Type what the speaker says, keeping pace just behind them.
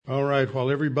All right, while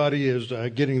everybody is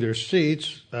getting their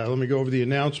seats, let me go over the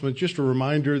announcement. Just a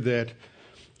reminder that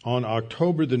on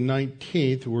October the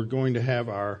 19th, we're going to have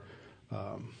our,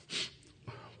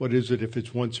 what is it if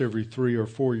it's once every 3 or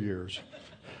 4 years?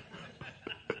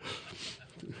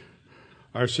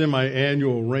 Our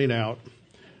semi-annual rain out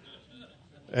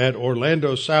at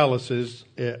Orlando Salas's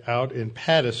out in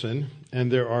Pattison,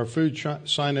 and there are food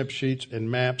sign-up sheets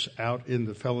and maps out in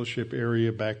the fellowship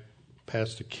area back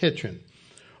past the kitchen.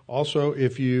 Also,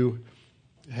 if you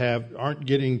aren't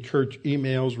getting church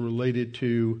emails related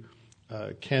to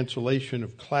cancellation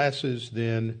of classes,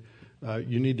 then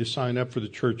you need to sign up for the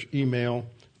church email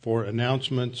for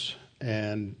announcements,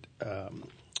 and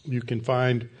you can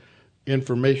find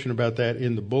information about that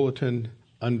in the bulletin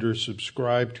under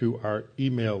subscribe to our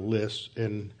email list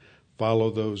and follow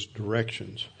those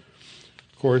directions.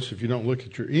 Of course, if you don't look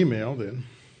at your email, then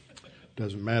it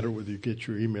doesn't matter whether you get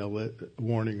your email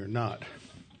warning or not.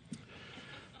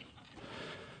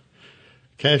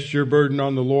 Cast your burden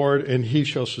on the Lord, and he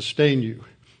shall sustain you.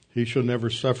 He shall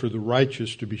never suffer the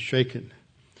righteous to be shaken.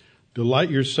 Delight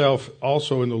yourself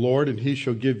also in the Lord, and he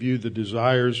shall give you the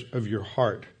desires of your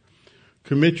heart.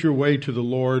 Commit your way to the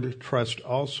Lord, trust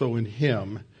also in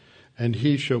him, and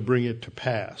he shall bring it to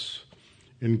pass.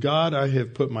 In God I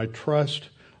have put my trust.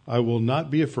 I will not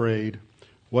be afraid.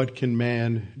 What can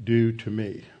man do to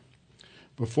me?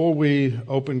 Before we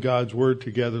open God's Word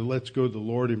together, let's go to the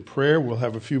Lord in prayer. We'll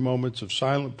have a few moments of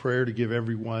silent prayer to give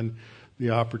everyone the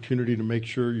opportunity to make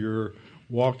sure you're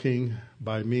walking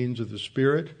by means of the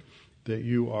Spirit, that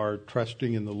you are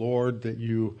trusting in the Lord, that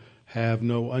you have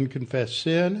no unconfessed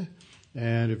sin,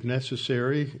 and if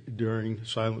necessary, during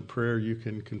silent prayer, you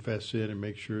can confess sin and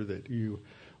make sure that you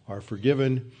are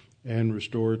forgiven and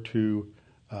restored to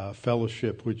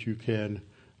fellowship, which you can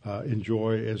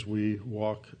enjoy as we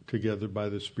walk together by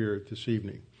the Spirit this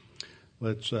evening.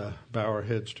 Let's bow our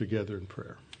heads together in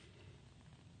prayer.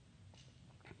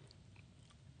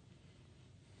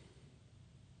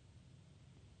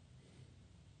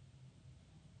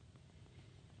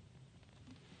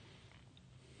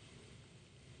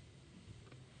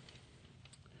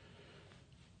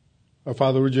 Our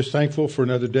Father, we're just thankful for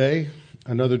another day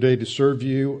to serve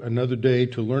you, another day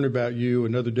to learn about you,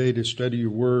 another day to study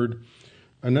your word,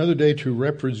 another day to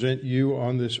represent you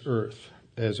on this earth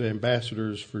as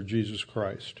ambassadors for Jesus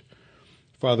Christ.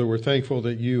 Father, we're thankful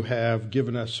that you have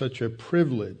given us such a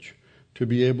privilege to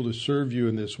be able to serve you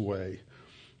in this way.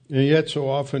 And yet so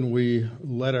often we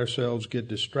let ourselves get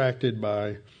distracted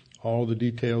by all the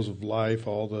details of life,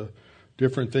 all the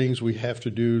different things we have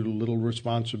to do, little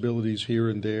responsibilities here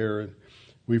and there, and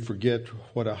we forget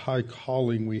what a high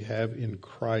calling we have in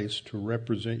Christ to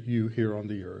represent you here on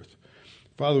the earth.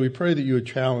 Father, we pray that you would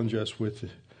challenge us with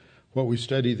what we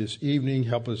study this evening,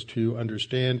 help us to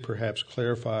understand, perhaps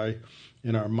clarify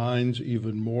in our minds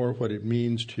even more what it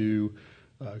means to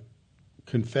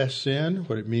confess sin,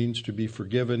 what it means to be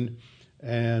forgiven,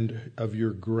 and of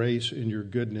your grace and your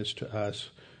goodness to us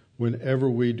whenever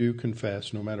we do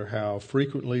confess, no matter how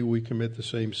frequently we commit the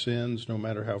same sins, no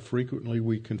matter how frequently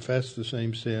we confess the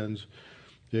same sins,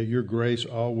 that your grace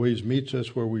always meets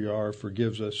us where we are,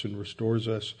 forgives us, and restores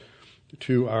us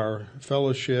to our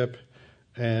fellowship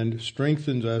and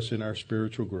strengthens us in our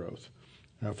spiritual growth.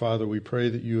 Now, Father, we pray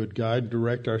that you would guide and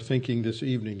direct our thinking this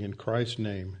evening. In Christ's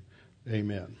name,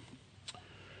 amen.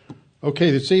 Okay,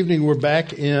 this evening we're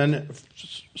back in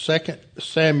 2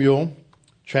 Samuel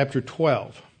chapter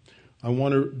 12. I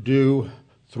want to do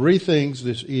 3 things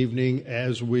this evening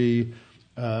as we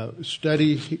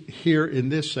study here in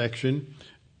this section,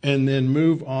 and then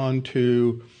move on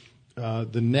to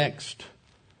the next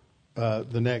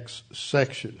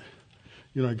section.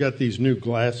 You know, I got these new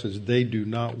glasses. They do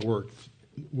not work.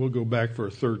 We'll go back for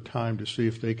a third time to see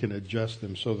if they can adjust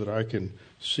them so that I can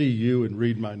see you and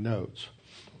read my notes.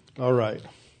 All right.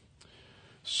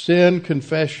 Sin,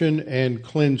 confession, and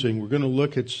cleansing. We're going to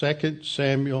look at 2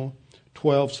 Samuel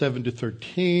 12, 7 to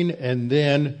 13, and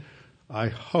then I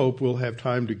hope we'll have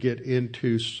time to get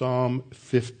into Psalm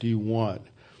 51.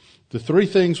 The 3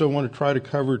 things I want to try to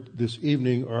cover this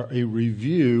evening are a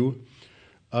review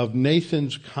of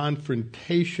Nathan's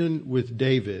confrontation with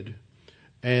David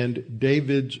and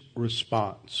David's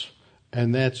response.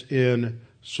 And that's in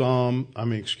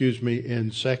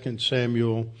in 2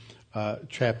 Samuel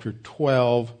chapter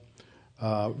 12,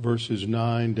 verses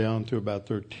 9 down to about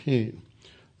 13.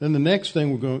 Then the next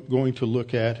thing we're going to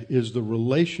look at is the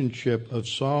relationship of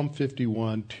Psalm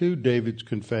 51 to David's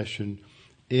confession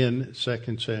in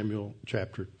 2 Samuel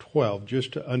chapter 12,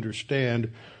 just to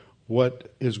understand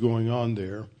what is going on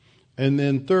there. And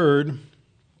then third,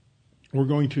 we're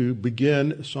going to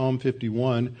begin Psalm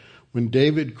 51 when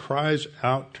David cries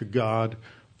out to God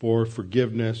for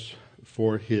forgiveness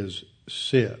for his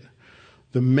sin.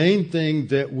 The main thing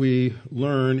that we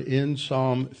learn in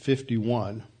Psalm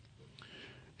 51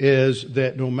 is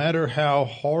that no matter how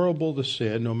horrible the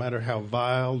sin, no matter how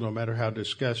vile, no matter how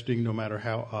disgusting, no matter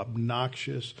how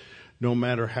obnoxious, no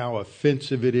matter how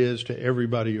offensive it is to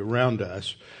everybody around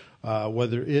us,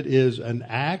 whether it is an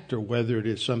act or whether it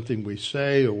is something we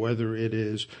say or whether it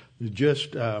is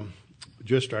just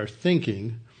our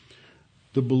thinking,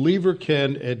 the believer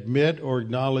can admit or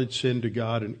acknowledge sin to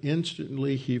God, and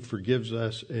instantly he forgives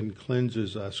us and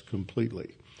cleanses us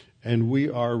completely. And we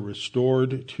are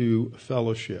restored to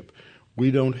fellowship.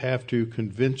 We don't have to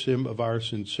convince him of our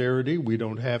sincerity. We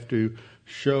don't have to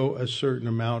show a certain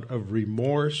amount of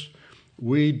remorse.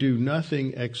 We do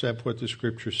nothing except what the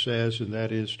Scripture says, and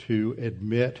that is to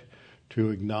admit,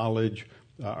 to acknowledge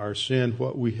our sin,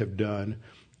 what we have done.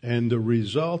 And the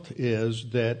result is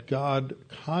that God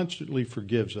constantly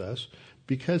forgives us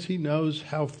because he knows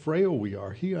how frail we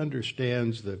are. He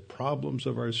understands the problems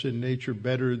of our sin nature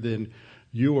better than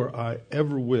you or I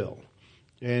ever will.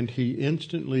 And he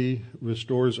instantly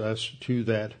restores us to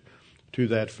that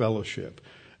fellowship.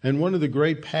 And one of the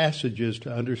great passages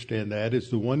to understand that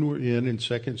is the one we're in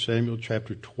 2 Samuel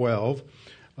chapter 12,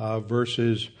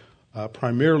 verses,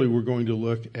 primarily we're going to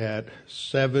look at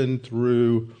 7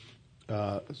 through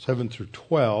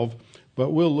 12, but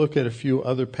we'll look at a few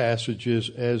other passages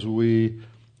as we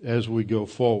go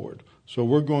forward. So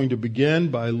we're going to begin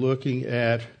by looking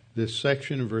at this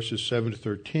section in verses 7 to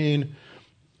 13,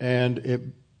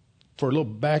 and for a little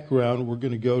background, we're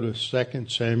going to go to 2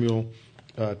 Samuel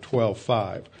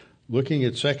 12:5. Looking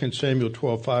at 2 Samuel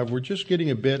 12:5, we're just getting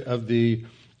a bit of the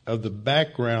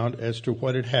background as to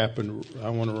what had happened. I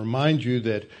want to remind you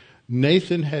that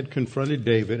Nathan had confronted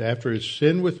David after his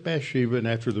sin with Bathsheba and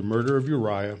after the murder of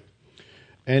Uriah,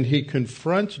 and he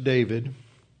confronts David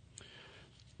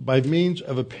by means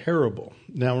of a parable.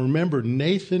 Now remember,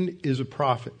 Nathan is a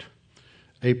prophet.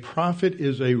 A prophet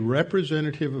is a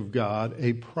representative of God.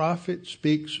 A prophet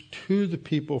speaks to the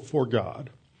people for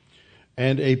God,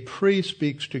 and a priest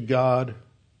speaks to God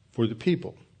for the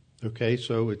people. Okay,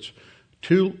 so it's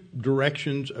two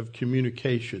directions of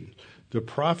communication. The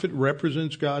prophet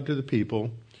represents God to the people,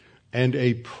 and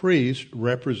a priest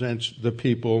represents the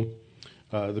people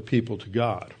to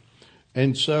God.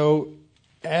 And so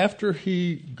after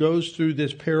he goes through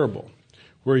this parable,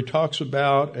 where he talks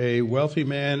about a wealthy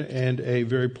man and a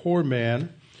very poor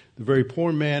man, the very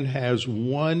poor man has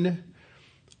one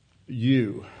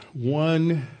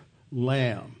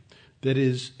lamb that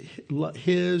is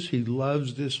his. He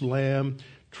loves this lamb,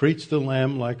 treats the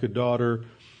lamb like a daughter.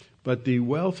 But the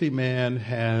wealthy man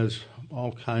has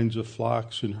all kinds of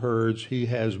flocks and herds. He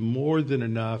has more than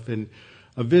enough, and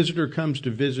a visitor comes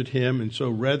to visit him, and so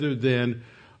rather than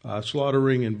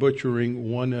slaughtering and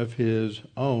butchering one of his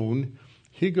own,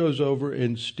 he goes over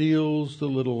and steals the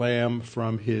little lamb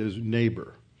from his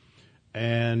neighbor.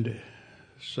 And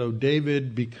so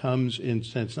David becomes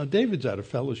incensed. Now, David's out of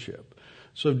fellowship.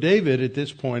 So David, at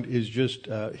this point, is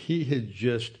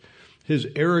his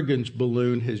arrogance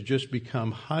balloon has just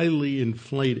become highly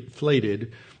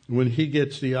inflated when he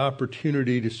gets the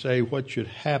opportunity to say what should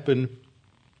happen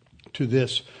to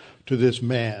this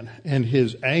man. And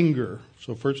his anger,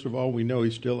 so first of all, we know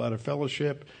he's still out of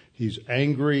fellowship. He's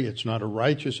angry. It's not a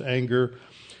righteous anger.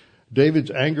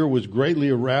 David's anger was greatly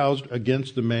aroused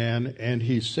against the man, and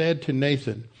he said to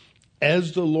Nathan,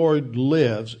 "As the Lord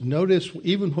lives," notice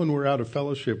even when we're out of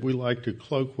fellowship, we like to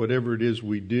cloak whatever it is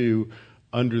we do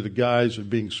under the guise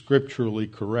of being scripturally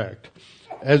correct.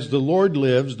 "As the Lord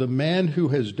lives, the man who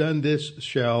has done this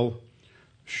shall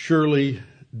surely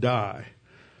die."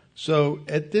 So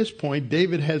at this point,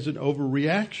 David has an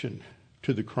overreaction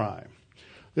to the crime.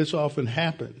 This often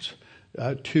happens.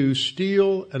 To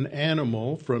steal an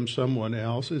animal from someone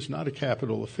else is not a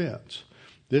capital offense.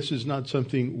 This is not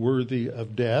something worthy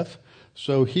of death.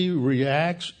 So he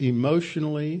reacts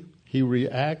emotionally. He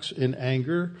reacts in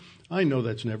anger. I know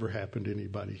that's never happened to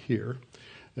anybody here.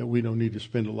 And we don't need to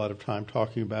spend a lot of time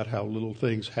talking about how little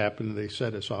things happen and they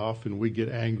set us off and we get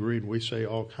angry and we say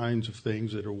all kinds of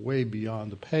things that are way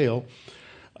beyond the pale.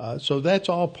 So that's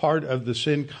all part of the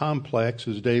sin complex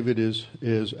as David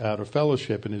is out of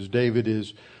fellowship and as David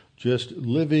is just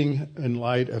living in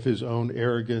light of his own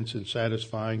arrogance and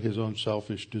satisfying his own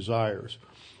selfish desires.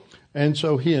 And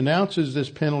so he announces this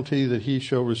penalty that he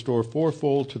shall restore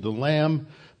fourfold to the lamb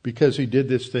because he did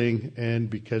this thing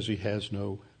and because he has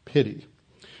no pity.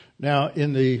 Now,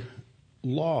 in the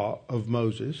law of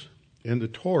Moses, in the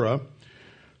Torah,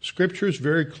 Scripture is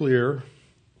very clear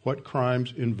what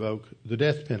crimes invoke the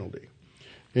death penalty.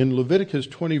 In Leviticus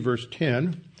 20, verse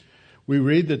 10, we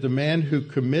read that the man who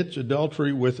commits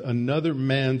adultery with another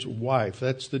man's wife,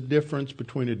 that's the difference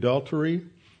between adultery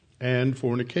and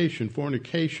fornication.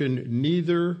 Fornication,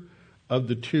 neither of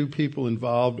the two people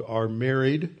involved are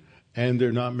married, and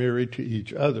they're not married to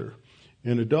each other.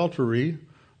 In adultery,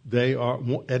 they are,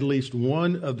 at least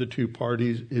one of the two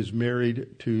parties is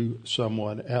married to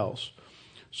someone else.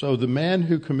 So the man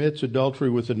who commits adultery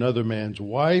with another man's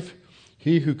wife,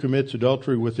 he who commits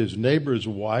adultery with his neighbor's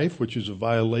wife, which is a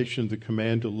violation of the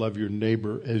command to love your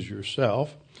neighbor as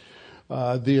yourself,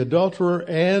 the adulterer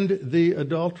and the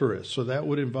adulteress. So that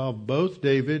would involve both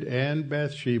David and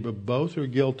Bathsheba. Both are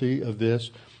guilty of this.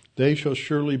 They shall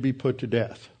surely be put to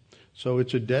death. So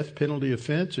it's a death penalty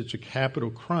offense. It's a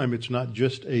capital crime. It's not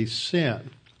just a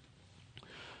sin.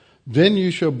 Then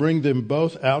you shall bring them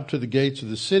both out to the gates of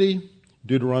the city,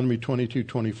 Deuteronomy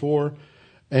 22:24,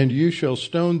 and you shall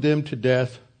stone them to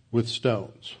death with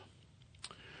stones.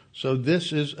 So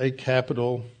this is a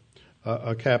capital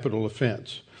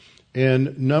offense.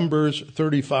 In Numbers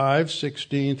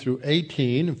 35:16 through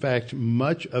 18, in fact,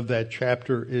 much of that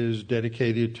chapter is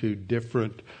dedicated to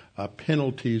different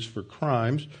penalties for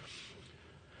crimes.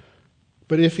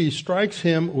 But if he strikes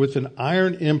him with an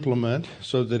iron implement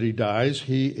so that he dies,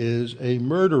 he is a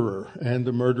murderer, and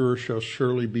the murderer shall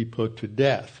surely be put to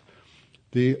death.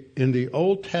 In the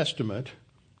Old Testament,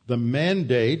 the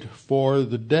mandate for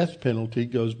the death penalty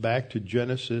goes back to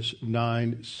Genesis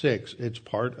 9:6. It's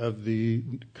part of the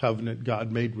covenant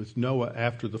God made with Noah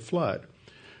after the flood.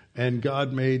 And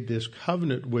God made this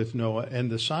covenant with Noah,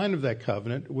 and the sign of that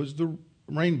covenant was the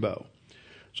rainbow.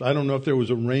 So I don't know if there was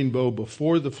a rainbow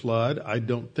before the flood. I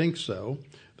don't think so.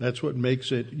 That's what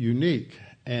makes it unique.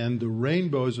 And the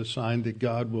rainbow is a sign that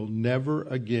God will never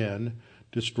again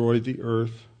destroy the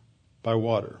earth by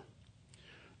water.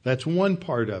 That's one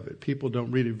part of it. People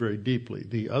don't read it very deeply.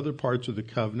 The other parts of the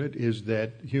covenant is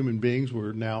that human beings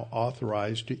were now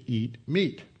authorized to eat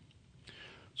meat.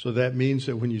 So that means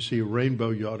that when you see a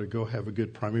rainbow, you ought to go have a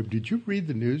good primary. Did you read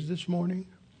the news this morning?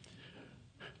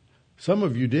 Some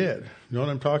of you did. You know what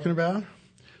I'm talking about?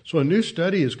 So a new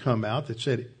study has come out that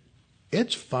said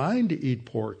it's fine to eat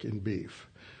pork and beef.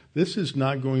 This is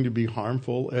not going to be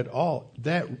harmful at all.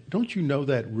 Don't you know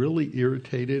that really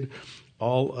irritated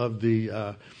all of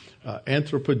the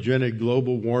anthropogenic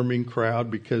global warming crowd,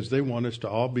 because they want us to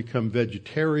all become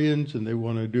vegetarians and they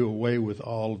want to do away with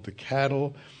all of the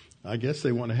cattle. I guess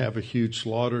they want to have a huge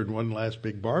slaughter and one last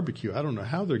big barbecue. I don't know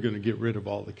how they're going to get rid of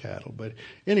all the cattle. But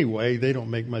anyway, they don't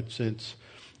make much sense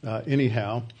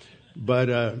anyhow.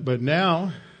 But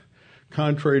now,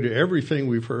 contrary to everything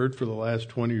we've heard for the last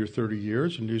 20 or 30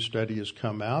 years, a new study has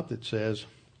come out that says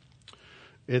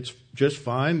it's just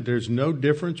fine. There's no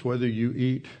difference whether you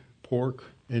eat pork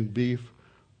and beef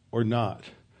or not.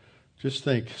 Just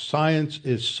think, science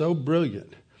is so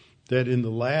brilliant that in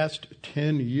the last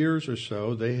 10 years or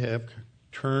so, they have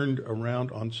turned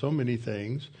around on so many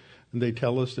things. And they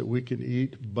tell us that we can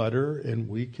eat butter and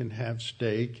we can have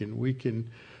steak and we can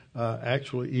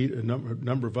actually eat a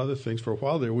number of other things. For a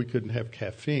while there, we couldn't have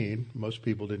caffeine. Most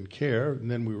people didn't care.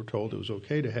 And then we were told it was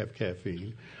okay to have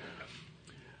caffeine.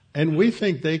 And we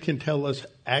think they can tell us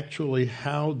actually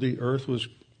how the earth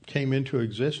came into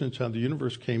existence, how the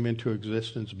universe came into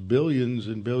existence billions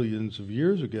and billions of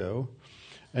years ago.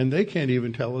 And they can't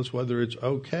even tell us whether it's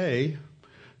okay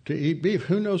to eat beef.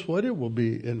 Who knows what it will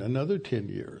be in another 10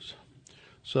 years.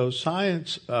 So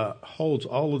science holds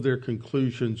all of their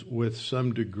conclusions with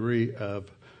some degree of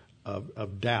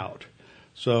doubt.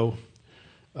 So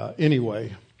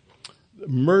anyway,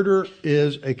 murder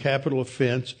is a capital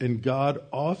offense, and God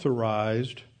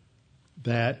authorized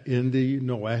that in the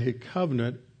Noahic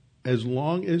covenant. As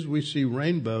long as we see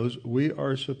rainbows, we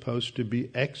are supposed to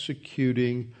be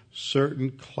executing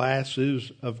certain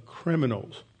classes of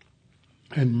criminals.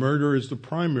 And murder is the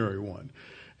primary one.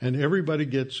 And everybody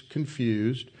gets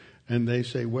confused, and they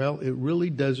say, well, it really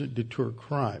doesn't deter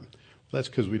crime. Well, that's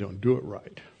because we don't do it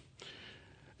right.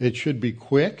 It should be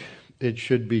quick. It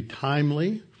should be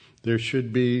timely. There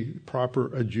should be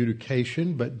proper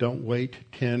adjudication, but don't wait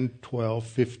 10, 12,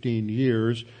 15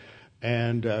 years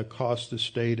and cost the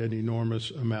state an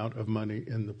enormous amount of money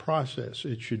in the process.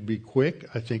 It should be quick.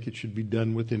 I think it should be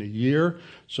done within a year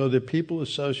so that people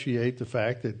associate the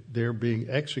fact that they're being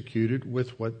executed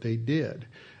with what they did.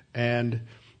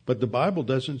 But the Bible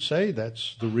doesn't say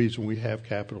that's the reason we have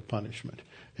capital punishment.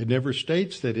 It never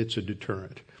states that it's a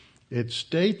deterrent. It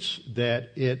states that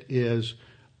it is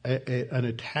an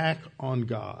attack on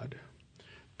God.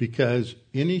 Because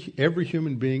every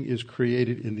human being is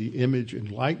created in the image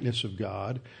and likeness of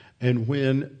God. And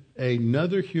when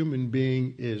another human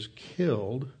being is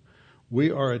killed, we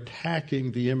are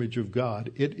attacking the image of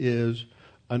God. It is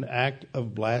an act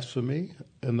of blasphemy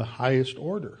in the highest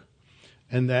order.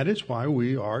 And that is why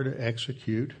we are to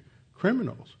execute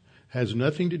criminals. It has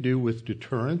nothing to do with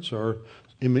deterrence or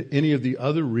any of the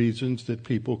other reasons that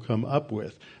people come up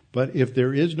with. But if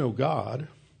there is no God,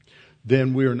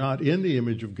 then we are not in the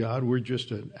image of God. We're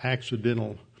just an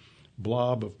accidental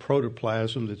blob of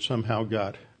protoplasm that somehow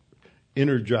got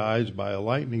energized by a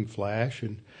lightning flash,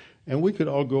 and we could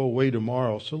all go away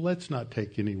tomorrow. So let's not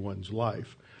take anyone's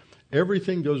life.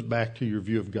 Everything goes back to your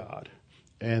view of God,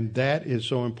 and that is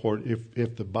so important.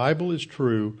 If the Bible is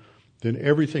true, then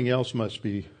everything else must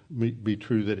be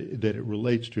true that it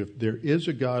relates to. If there is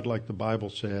a God like the Bible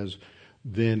says,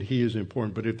 then he is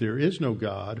important. But if there is no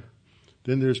God,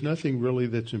 then there's nothing really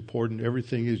that's important.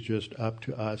 Everything is just up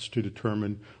to us to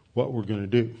determine what we're going to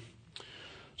do.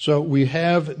 So we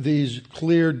have these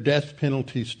clear death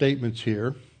penalty statements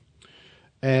here.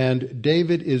 And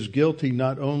David is guilty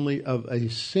not only of a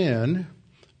sin,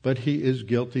 but he is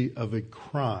guilty of a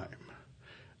crime.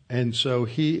 And so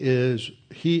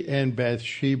he and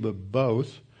Bathsheba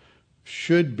both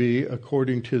should be,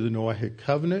 according to the Noahic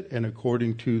covenant and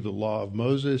according to the law of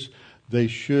Moses, they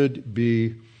should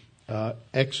be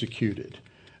executed.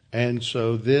 And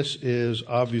so this is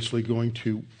obviously going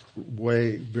to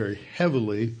weigh very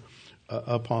heavily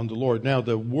upon the Lord. Now,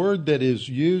 the word that is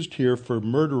used here for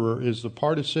murderer is the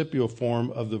participial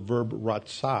form of the verb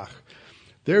ratzach.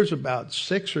 There's about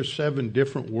 6 or 7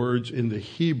 different words in the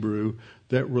Hebrew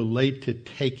that relate to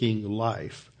taking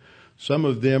life. Some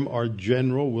of them are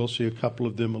general. We'll see a couple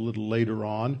of them a little later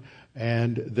on.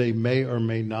 And they may or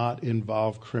may not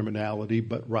involve criminality,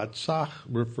 but ratzach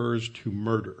refers to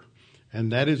murder.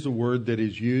 And that is the word that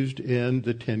is used in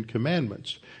the 10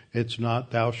 Commandments. It's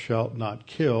not thou shalt not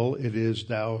kill. It is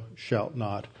thou shalt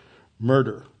not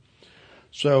murder.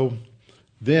 So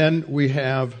then we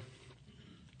have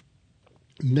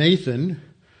Nathan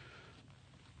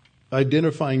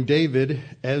identifying David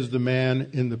as the man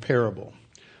in the parable.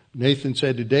 Nathan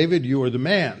said to David, you are the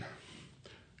man.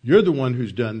 You're the one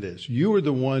who's done this. You are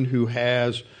the one who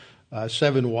has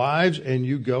 7 wives, and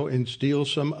you go and steal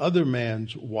some other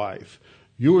man's wife.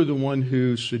 You are the one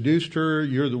who seduced her.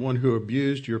 You're the one who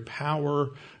abused your power.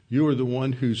 You are the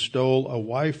one who stole a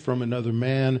wife from another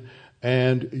man,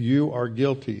 and you are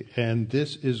guilty. And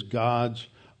this is God's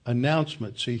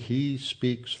announcement. See, he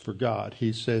speaks for God.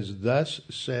 He says, thus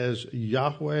says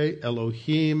Yahweh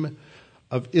Elohim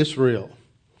of Israel.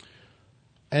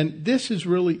 And this is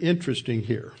really interesting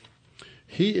here.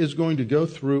 He is going to go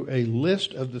through a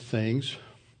list of the things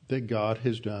that God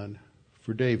has done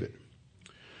for David.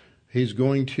 He's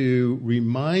going to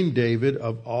remind David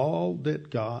of all that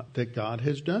God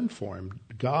has done for him.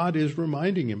 God is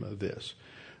reminding him of this.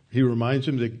 He reminds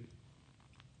him that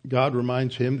God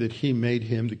reminds him that he made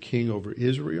him the king over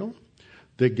Israel,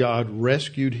 that God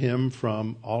rescued him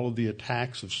from all of the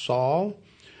attacks of Saul.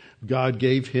 God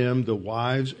gave him the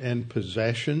wives and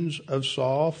possessions of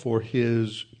Saul for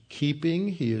his keeping.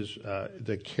 He is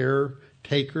the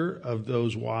caretaker of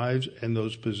those wives and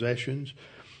those possessions,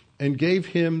 and gave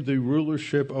him the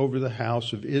rulership over the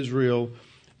house of Israel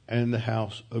and the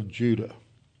house of Judah.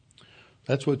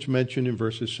 That's what's mentioned in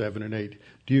verses 7 and 8.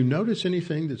 Do you notice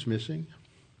anything that's missing?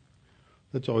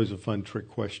 That's always a fun trick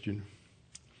question.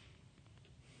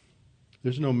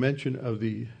 There's no mention of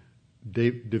the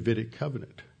Davidic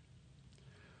covenant.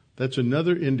 That's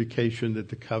another indication that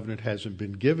the covenant hasn't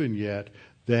been given yet,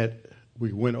 that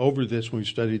we went over this when we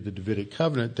studied the Davidic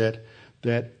covenant,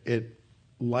 that it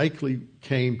likely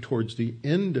came towards the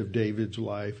end of David's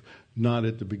life, not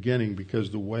at the beginning,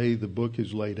 because the way the book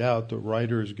is laid out, the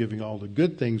writer is giving all the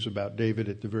good things about David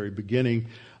at the very beginning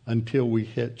until we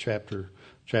hit chapter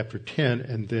 10,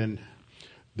 and then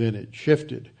it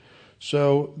shifted.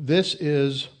 So this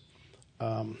is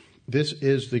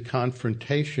the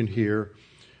confrontation here.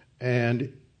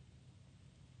 And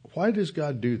why does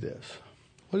God do this?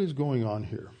 What is going on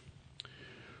here?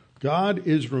 God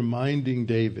is reminding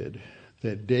David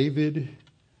that David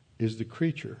is the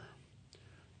creature,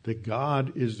 that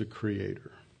God is the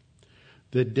creator,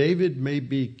 that David may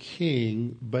be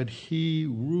king, but he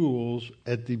rules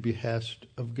at the behest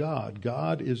of God.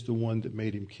 God is the one that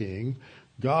made him king.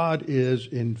 God is,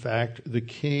 in fact, the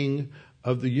king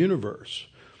of the universe.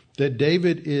 That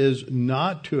David is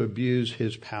not to abuse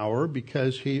his power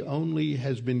because he only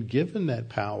has been given that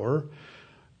power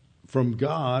from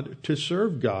God to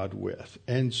serve God with.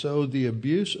 And so the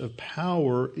abuse of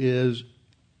power is,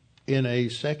 in a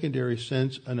secondary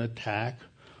sense, an attack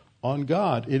on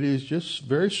God. It is just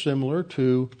very similar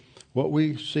to what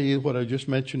we see, what I just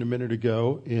mentioned a minute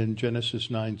ago in Genesis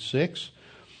 9:6.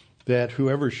 that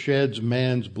whoever sheds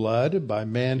man's blood, by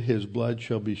man his blood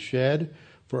shall be shed,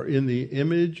 for in the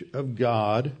image of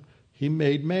God he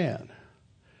made man.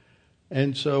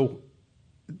 And so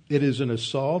it is an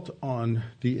assault on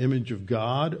the image of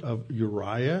God of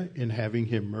Uriah in having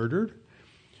him murdered.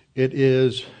 It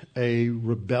is a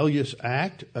rebellious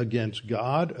act against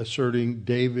God, asserting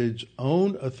David's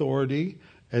own authority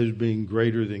as being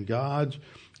greater than God's.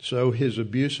 So his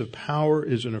abuse of power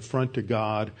is an affront to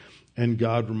God, and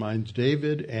God reminds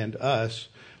David and us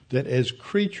that as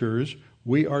creatures,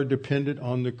 we are dependent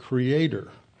on the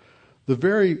Creator. The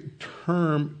very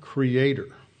term creator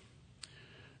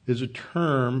is a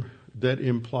term that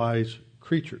implies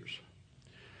creatures.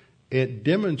 It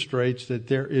demonstrates that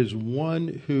there is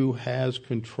one who has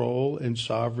control and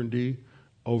sovereignty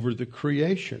over the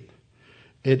creation.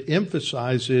 It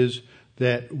emphasizes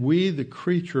that we, the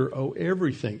creature, owe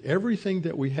everything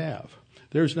that we have.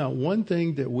 There's not one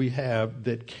thing that we have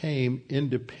that came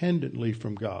independently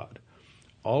from God.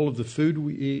 All of the food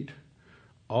we eat,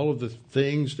 all of the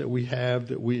things that we have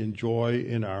that we enjoy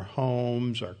in our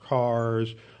homes, our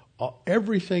cars,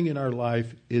 everything in our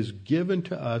life is given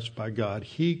to us by God.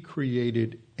 He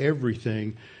created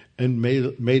everything and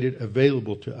made it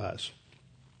available to us.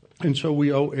 And so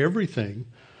we owe everything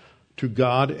to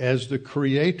God as the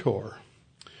Creator.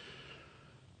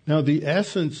 Now, the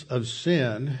essence of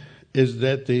sin is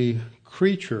that the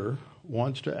creature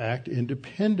wants to act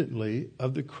independently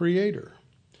of the Creator.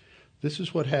 This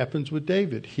is what happens with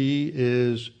David. He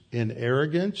is in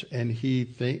arrogance, and he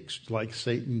thinks, like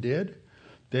Satan did,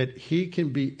 that he can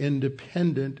be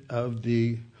independent of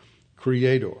the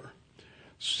Creator.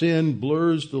 Sin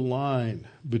blurs the line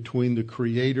between the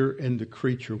Creator and the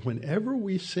creature. Whenever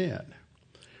we sin,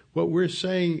 what we're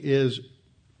saying is,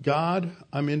 God,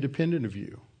 I'm independent of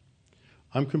you.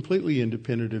 I'm completely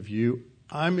independent of you.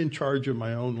 I'm in charge of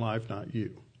my own life, not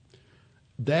you.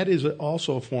 That is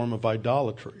also a form of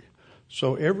idolatry.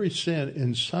 So every sin,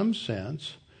 in some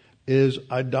sense, is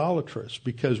idolatrous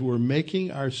because we're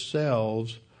making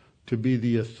ourselves to be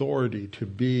the authority, to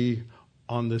be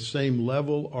on the same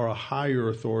level or a higher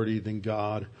authority than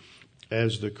God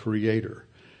as the Creator.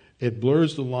 It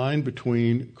blurs the line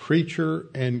between creature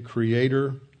and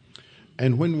Creator.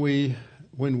 And when we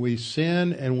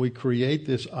sin and we create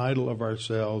this idol of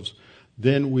ourselves,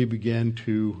 then we begin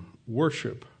to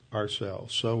worship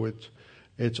ourselves. So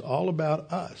it's all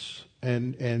about us.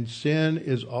 And sin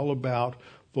is all about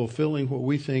fulfilling what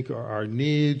we think are our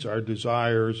needs, our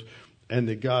desires, and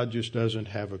that God just doesn't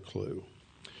have a clue.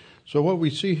 So what we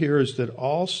see here is that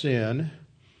all sin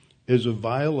is a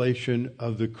violation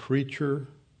of the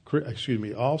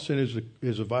all sin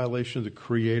is a violation of the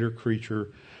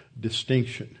Creator-creature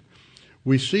distinction.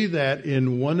 We see that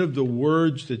in one of the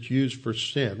words that's used for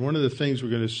sin. One of the things we're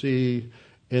going to see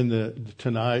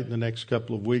tonight, in the next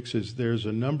couple of weeks, is there's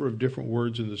a number of different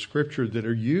words in the Scripture that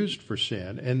are used for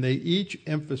sin, and they each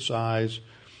emphasize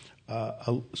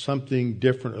something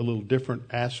different, a little different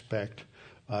aspect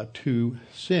to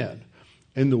sin.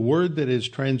 And the word that is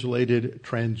translated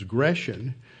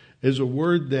transgression is a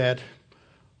word that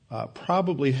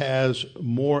probably has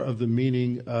more of the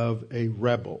meaning of a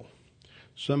rebel.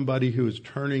 Somebody who is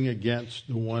turning against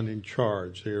the one in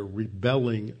charge. They're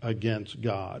rebelling against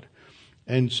God.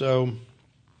 And so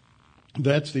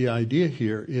that's the idea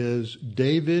here, is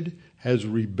David has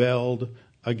rebelled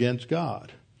against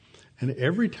God. And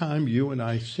every time you and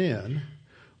I sin,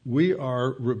 we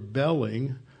are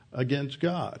rebelling against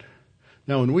God.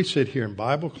 Now, when we sit here in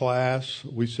Bible class,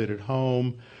 we sit at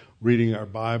home reading our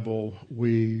Bible,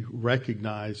 we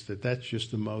recognize that that's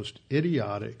just the most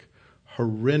idiotic,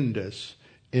 horrendous,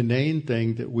 inane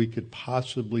thing that we could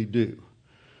possibly do.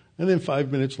 And then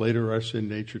 5 minutes later, our sin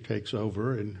nature takes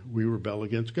over and we rebel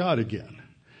against God again.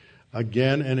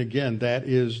 Again and again, that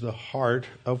is the heart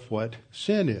of what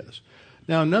sin is.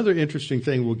 Now, another interesting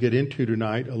thing we'll get into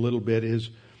tonight a little bit is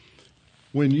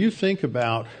when you think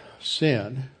about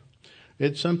sin,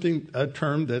 it's a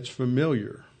term that's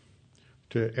familiar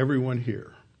to everyone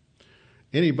here.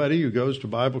 Anybody who goes to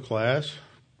Bible class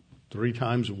 3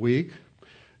 times a week,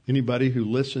 anybody who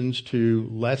listens to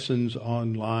lessons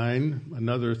online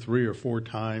another 3 or 4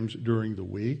 times during the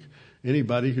week,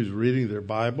 anybody who's reading their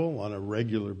Bible on a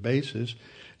regular basis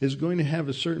is going to have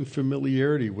a certain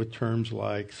familiarity with terms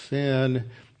like sin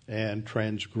and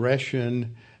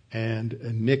transgression and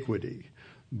iniquity.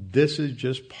 This is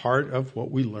just part of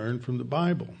what we learn from the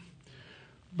Bible.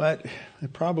 But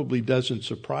it probably doesn't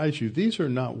surprise you. These are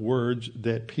not words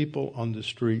that people on the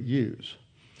street use.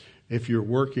 If you're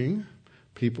working,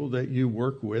 people that you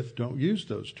work with don't use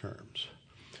those terms.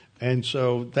 And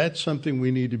so that's something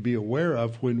we need to be aware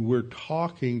of when we're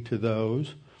talking to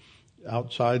those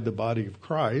outside the body of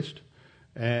Christ,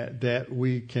 that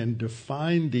we can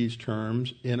define these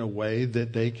terms in a way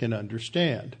that they can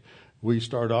understand. We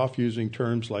start off using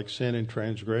terms like sin and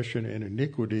transgression and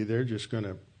iniquity. They're just going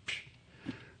to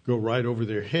go right over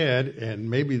their head, and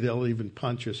maybe they'll even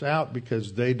punch us out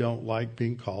because they don't like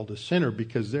being called a sinner,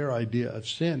 because their idea of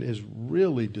sin is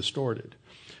really distorted.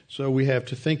 So we have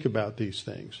to think about these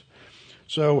things.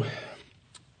 So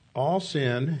all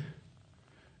sin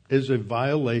is a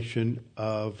violation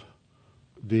of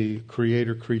the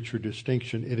creator-creature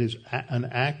distinction. It is an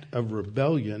act of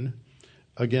rebellion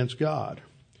against God.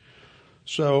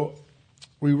 So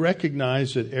we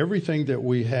recognize that everything that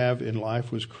we have in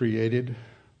life was created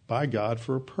by God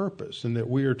for a purpose, and that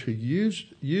we are to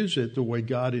use it the way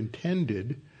God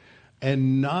intended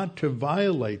and not to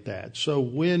violate that. So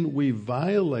when we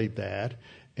violate that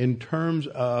in terms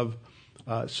of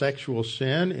sexual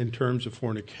sin, in terms of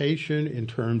fornication, in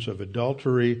terms of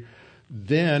adultery,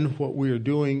 then what we are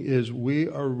doing is we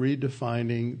are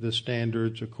redefining the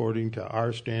standards according to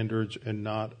our standards and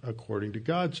not according to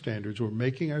God's standards. We're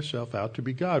making ourselves out to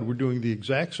be God. We're doing the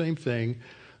exact same thing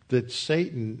that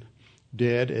Satan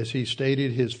did as he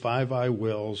stated his 5 I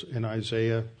wills in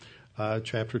Isaiah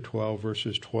chapter 12,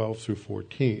 verses 12 through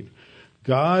 14.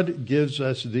 God gives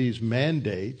us these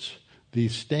mandates,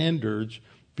 these standards,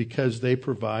 because they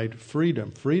provide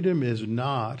freedom. Freedom is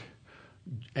not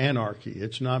anarchy.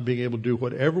 It's not being able to do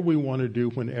whatever we want to do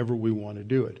whenever we want to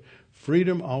do it.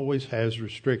 Freedom always has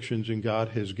restrictions, and God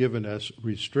has given us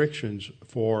restrictions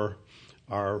for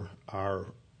our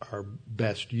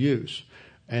best use.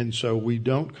 And so we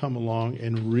don't come along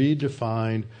and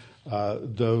redefine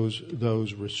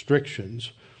those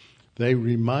restrictions. They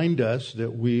remind us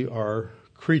that we are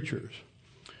creatures.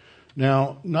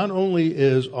 Now, not only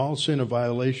is all sin a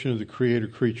violation of the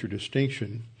creator-creature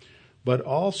distinction, but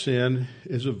all sin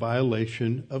is a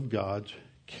violation of God's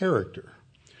character.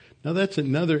 Now, that's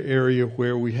another area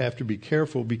where we have to be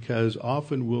careful, because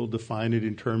often we'll define it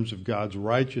in terms of God's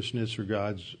righteousness or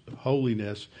God's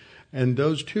holiness, and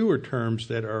those two are terms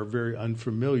that are very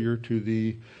unfamiliar to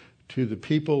the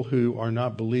people who are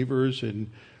not believers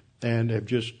and are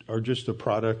just the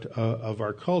product of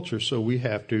our culture. So we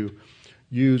have to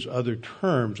use other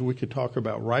terms. We could talk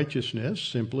about righteousness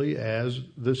simply as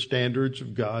the standards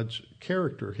of God's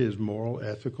character, his moral,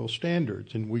 ethical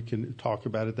standards. And we can talk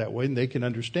about it that way, and they can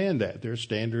understand that. There are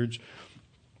standards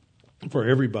for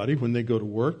everybody. When they go to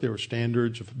work, there are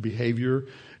standards of behavior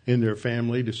in their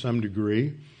family to some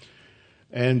degree.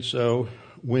 And so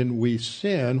when we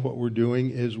sin, what we're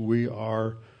doing is we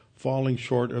are falling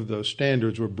short of those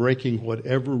standards. We're breaking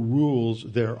whatever rules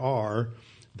there are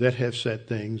that have set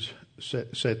things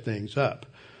up.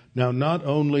 Now, not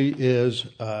only is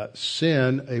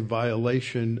sin a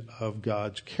violation of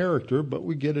God's character, but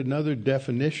we get another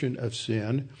definition of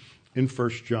sin in 1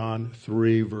 John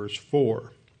 3, verse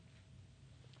 4.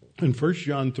 In 1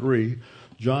 John 3,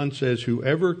 John says,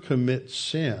 "Whoever commits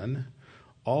sin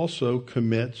also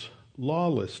commits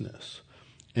lawlessness,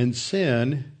 and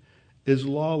sin is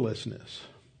lawlessness."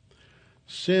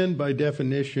 Sin, by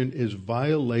definition, is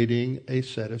violating a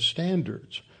set of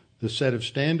standards. The set of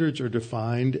standards are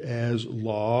defined as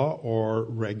law or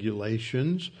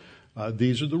regulations.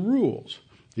 These are the rules.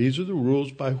 These are the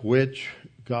rules by which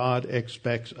God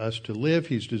expects us to live.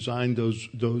 He's designed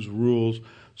those rules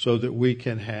so that we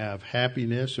can have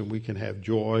happiness and we can have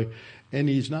joy. And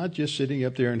he's not just sitting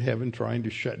up there in heaven trying to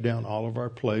shut down all of our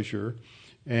pleasure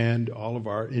and all of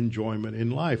our enjoyment in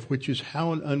life, which is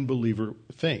how an unbeliever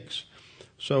thinks.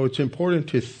 So it's important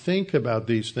to think about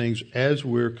these things as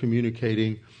we're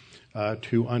communicating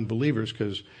to unbelievers,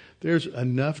 because there's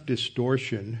enough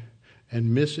distortion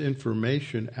and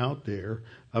misinformation out there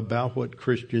about what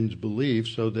Christians believe,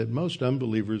 so that most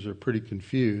unbelievers are pretty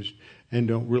confused and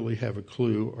don't really have a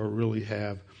clue or really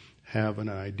have an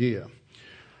idea.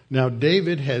 Now,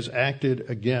 David has acted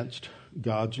against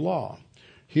God's law.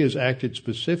 He has acted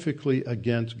specifically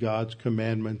against God's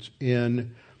commandments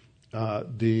in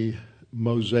the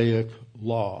Mosaic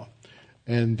law.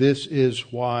 And this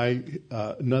is why,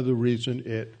 another reason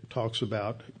it talks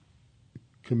about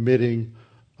committing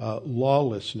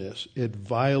lawlessness. It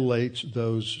violates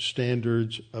those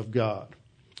standards of God.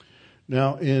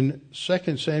 Now, in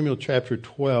 2 Samuel chapter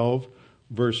 12,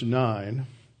 verse 9,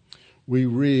 we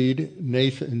read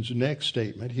Nathan's next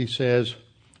statement. He says,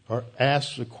 or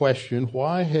asks the question,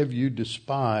 "Why have you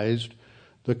despised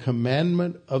the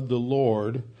commandment of the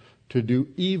Lord to do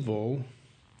evil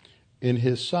in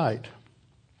his sight?"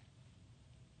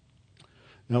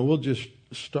 Now, we'll just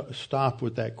stop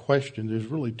with that question. There's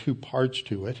really two parts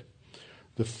to it.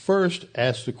 The first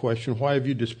asks the question, why have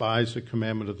you despised the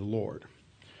commandment of the Lord?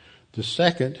 The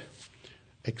second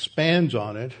expands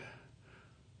on it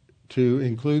to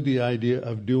include the idea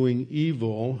of doing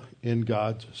evil in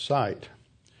God's sight.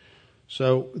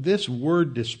 So this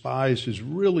word despise is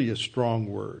really a strong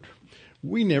word.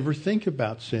 We never think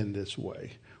about sin this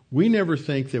way. We never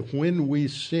think that when we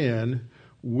sin,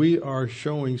 we are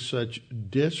showing such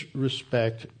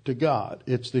disrespect to God.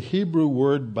 It's the Hebrew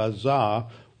word bazah,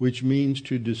 which means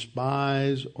to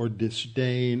despise or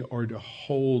disdain or to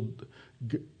hold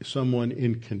someone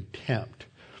in contempt.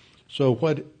 So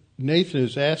what Nathan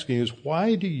is asking is,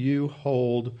 why do you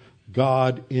hold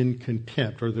God in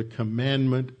contempt, or the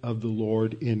commandment of the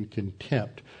Lord in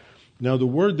contempt? Now, the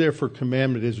word there for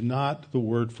commandment is not the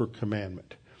word for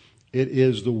commandment. It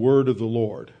is the word of the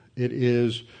Lord. It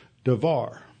is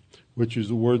davar, which is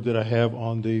the word that I have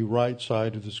on the right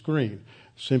side of the screen,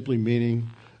 simply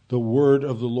meaning the word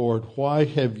of the Lord. Why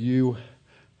have you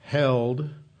held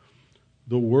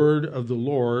the word of the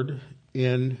Lord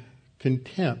in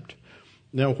contempt?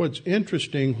 Now, what's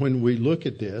interesting when we look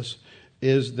at this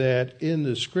is that in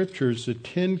the scriptures, the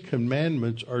 10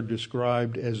 commandments are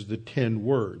described as the 10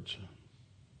 words.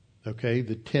 Okay,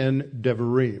 the 10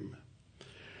 devarim.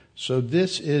 So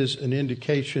this is an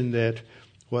indication that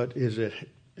what is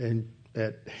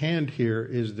at hand here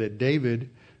is that David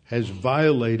has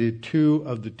violated 2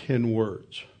 of the 10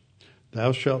 words.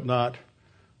 Thou shalt not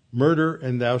murder,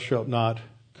 and thou shalt not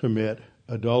commit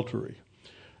adultery.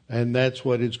 And that's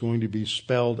what is going to be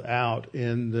spelled out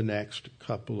in the next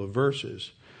couple of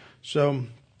verses. So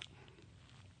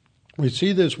we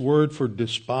see this word for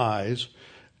despise,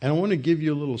 and I want to give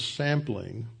you a little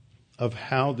sampling of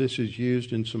how this is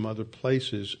used in some other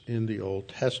places in the Old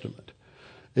Testament.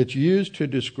 It's used to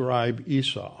describe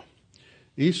Esau.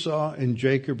 Esau and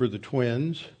Jacob are the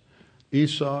twins.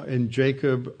 Esau and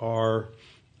Jacob are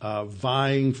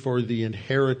vying for the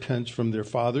inheritance from their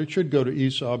father. It should go to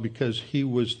Esau because he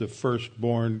was the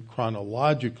firstborn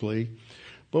chronologically.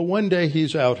 But one day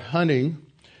he's out hunting,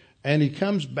 and he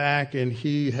comes back and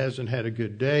he hasn't had a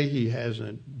good day. He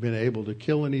hasn't been able to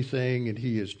kill anything, and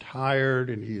he is tired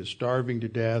and he is starving to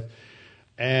death.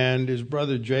 And his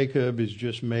brother Jacob has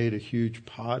just made a huge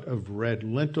pot of red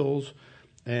lentils.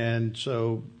 And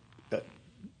so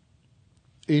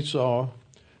Esau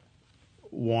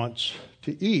wants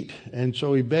to eat. And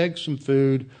so he begs some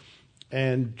food,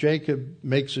 and Jacob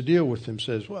makes a deal with him,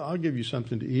 says, well, I'll give you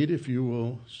something to eat if you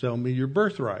will sell me your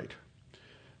birthright.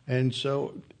 And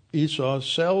so Esau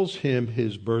sells him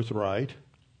his birthright.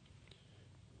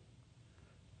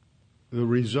 The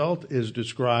result is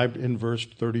described in verse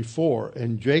 34.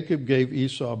 And Jacob gave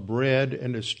Esau bread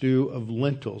and a stew of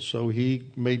lentils. So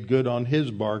he made good on his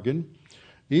bargain.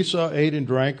 Esau ate and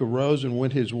drank, arose and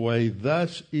went his way.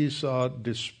 Thus Esau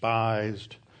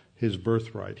despised his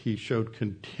birthright. He showed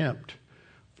contempt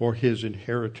for his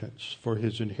inheritance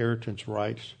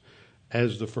rights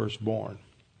as the firstborn.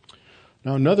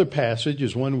 Now, another passage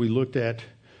is one we looked at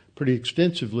pretty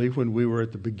extensively when we were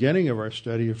at the beginning of our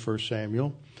study of 1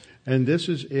 Samuel. And this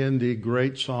is in the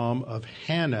great psalm of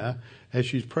Hannah, as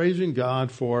she's praising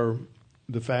God for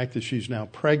the fact that she's now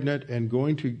pregnant and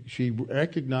she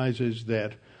recognizes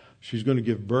that she's going to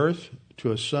give birth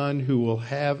to a son who will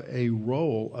have a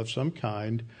role of some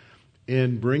kind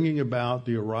in bringing about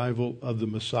the arrival of the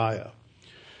Messiah.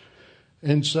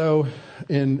 And so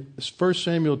in 1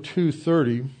 Samuel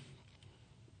 2:30,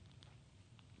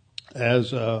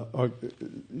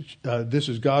 this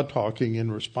is God talking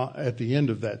in response at the end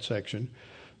of that section.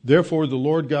 Therefore, the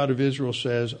Lord God of Israel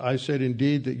says, I said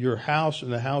indeed that your house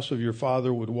and the house of your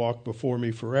father would walk before me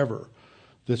forever.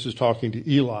 This is talking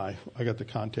to Eli. I got the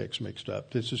context mixed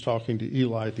up. This is talking to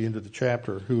Eli at the end of the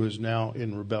chapter, who is now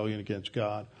in rebellion against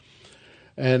God.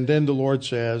 And then the Lord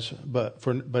says,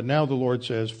 but now the Lord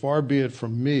says, far be it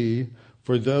from me,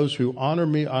 for those who honor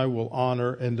me I will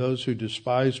honor, and those who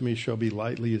despise me shall be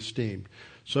lightly esteemed.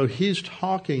 So he's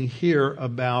talking here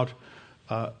about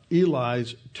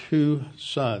Eli's 2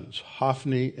 sons,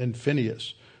 Hophni and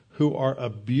Phinehas, who are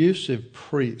abusive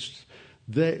priests.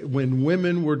 When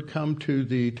women would come to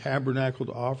the tabernacle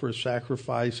to offer a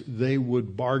sacrifice, they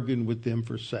would bargain with them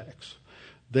for sex.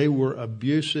 They were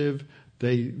abusive.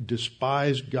 They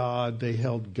despised God. They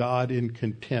held God in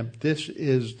contempt. This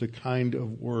is the kind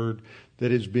of word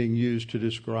that is being used to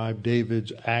describe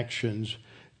David's actions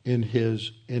in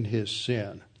his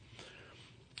sin.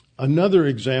 Another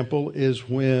example is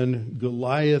when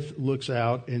Goliath looks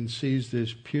out and sees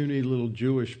this puny little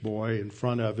Jewish boy in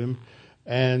front of him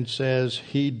and says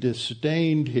he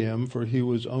disdained him, for he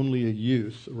was only a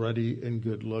youth, ruddy and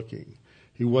good looking.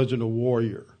 He wasn't a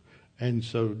warrior. And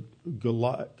so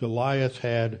Goliath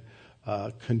had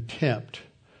contempt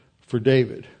for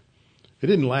David. It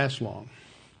didn't last long.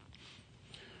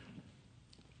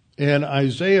 In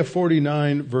Isaiah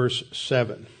 49, verse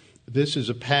 7, this is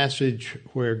a passage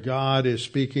where God is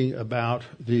speaking about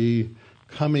the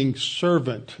coming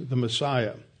servant, the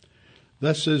Messiah.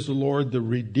 Thus says the Lord, the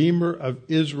Redeemer of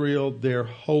Israel, their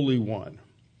Holy One.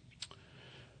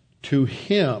 To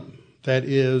him, that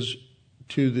is,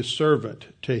 to the servant,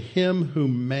 to him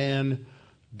whom man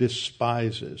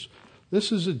despises.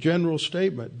 This is a general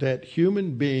statement that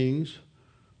human beings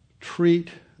treat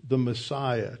the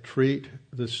Messiah, treat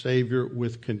the Savior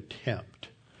with contempt.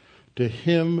 To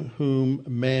him whom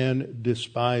man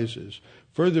despises.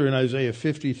 Further in Isaiah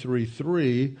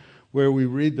 53:3, where we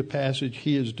read the passage,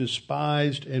 he is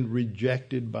despised and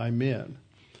rejected by men.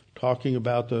 Talking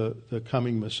about the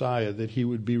coming Messiah, that he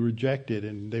would be rejected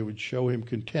and they would show him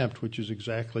contempt, which is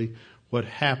exactly what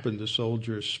happened. The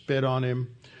soldiers spit on him,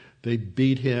 they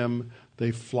beat him,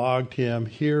 they flogged him.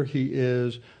 Here he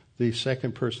is, the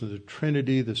second person of the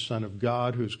Trinity, the Son of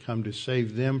God, who's come to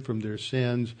save them from their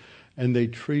sins, and they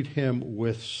treat him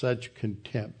with such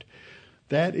contempt.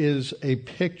 That is a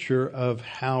picture of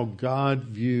how God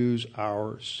views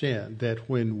our sin, that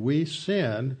when we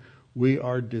sin, we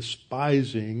are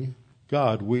despising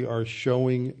God. We are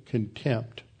showing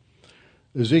contempt.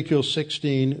 Ezekiel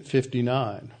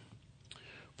 16:59.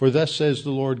 For thus says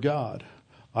the Lord God,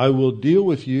 I will deal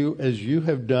with you as you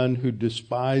have done who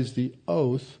despise the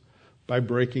oath by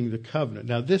breaking the covenant.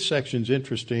 Now this section's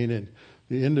interesting. In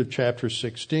the end of chapter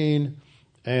 16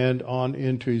 and on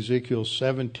into Ezekiel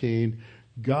 17,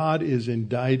 God is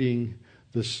indicting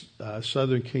the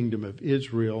southern kingdom of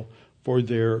Israel for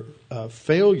their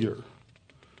failure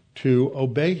to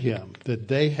obey him, that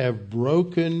they have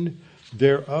broken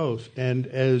their oath. And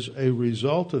as a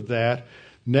result of that,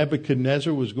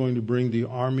 Nebuchadnezzar was going to bring the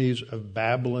armies of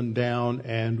Babylon down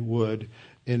and would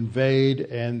invade,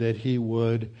 and that he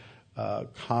would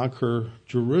conquer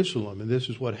Jerusalem. And this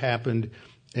is what happened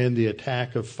in the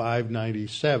attack of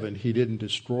 597. He didn't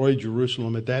destroy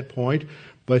Jerusalem at that point,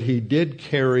 but he did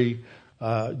carry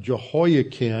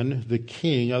Jehoiakim, the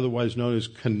king, otherwise known as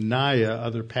Coniah,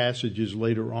 other passages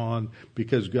later on,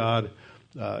 because God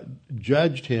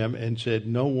judged him and said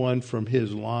no one from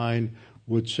his line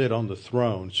would sit on the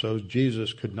throne. So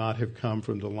Jesus could not have come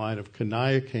from the line of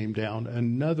Coniah, came down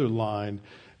another line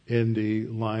in the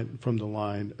line from the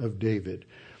line of David.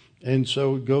 And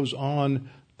so it goes on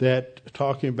that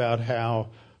talking about how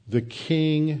the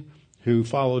king who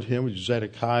followed him, which is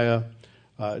Zedekiah,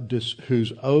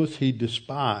 whose oath he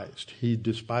despised. He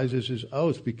despises his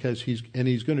oath because he's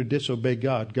going to disobey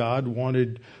God. God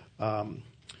wanted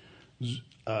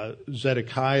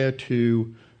Zedekiah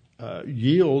to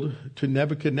yield to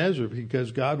Nebuchadnezzar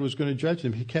because God was going to judge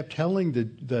them. He kept telling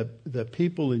the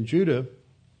people in Judah,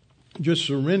 just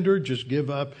surrender, just give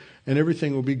up, and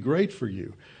everything will be great for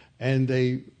you. And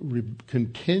they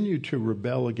continued to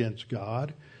rebel against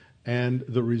God, and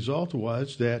the result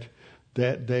was that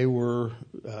they were,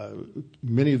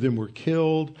 many of them were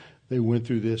killed. They went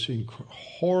through this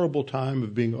horrible time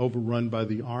of being overrun by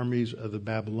the armies of the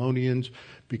Babylonians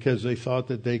because they thought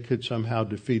that they could somehow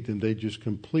defeat them. They just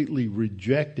completely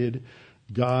rejected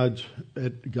God's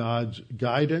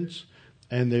guidance,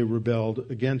 and they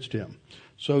rebelled against him.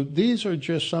 So these are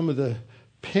just some of the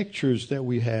pictures that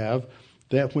we have,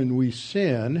 that when we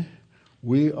sin,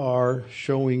 we are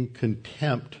showing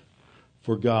contempt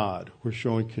for God. We're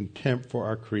showing contempt for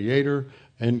our Creator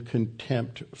and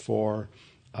contempt for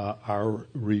our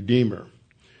Redeemer.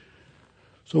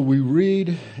 So we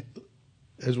read,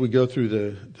 as we go through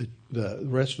the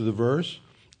rest of the verse,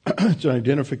 it's an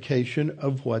identification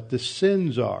of what the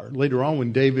sins are. Later on,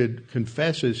 when David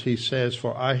confesses, he says,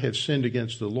 "For I have sinned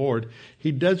against the Lord."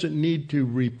 He doesn't need to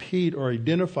repeat or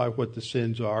identify what the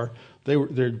sins are.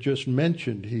 They're just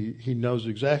mentioned. He knows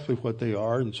exactly what they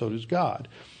are, and so does God.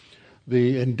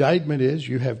 The indictment is,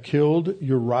 you have killed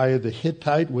Uriah the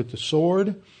Hittite with the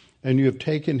sword, and you have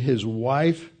taken his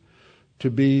wife to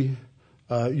be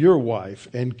your wife,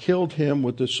 and killed him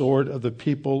with the sword of the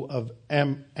people of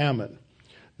Ammon.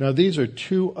 Now, these are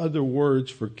two other words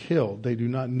for killed. They do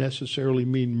not necessarily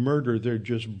mean murder. They're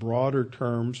just broader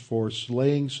terms for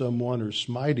slaying someone or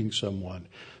smiting someone.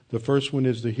 The first one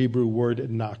is the Hebrew word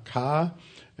nakah,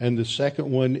 and the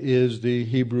second one is the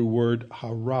Hebrew word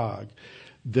harag.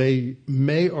 They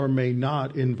may or may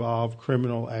not involve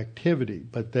criminal activity,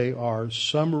 but they are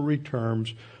summary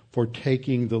terms for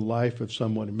taking the life of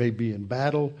someone. It may be in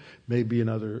battle, may be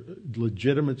another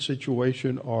legitimate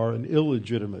situation, or an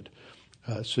illegitimate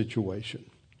situation.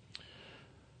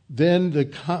 Then the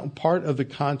part of the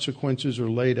consequences are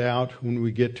laid out when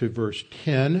we get to verse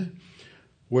 10.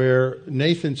 where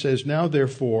Nathan says, "Now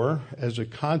therefore, as a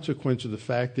consequence of the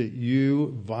fact that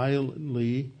you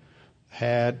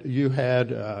had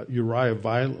Uriah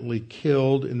violently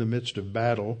killed in the midst of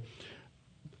battle,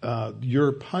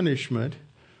 your punishment,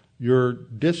 your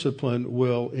discipline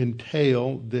will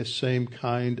entail this same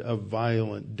kind of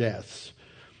violent deaths.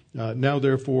 Now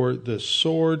therefore, the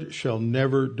sword shall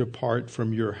never depart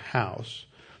from your house,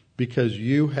 because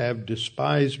you have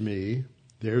despised me."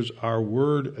 There's our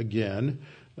word again.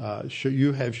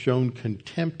 You have shown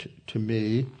contempt to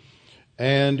me,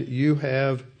 and you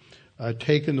have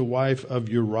taken the wife of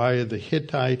Uriah the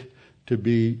Hittite to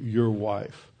be your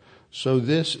wife. So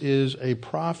this is a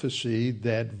prophecy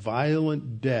that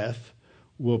violent death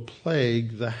will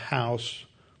plague the house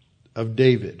of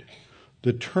David.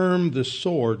 The term the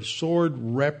sword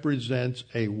represents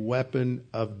a weapon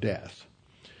of death.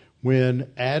 When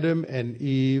Adam and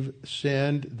Eve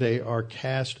sinned, they are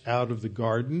cast out of the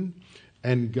garden,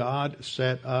 and God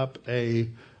set up a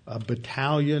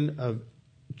battalion of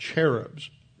cherubs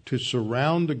to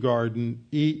surround the garden,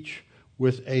 each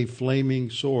with a flaming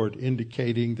sword,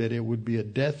 indicating that it would be a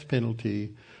death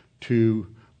penalty to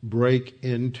break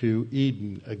into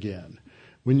Eden again.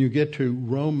 When you get to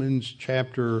Romans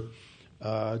chapter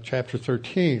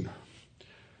 13,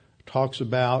 talks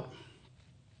about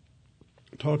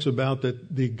that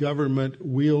the government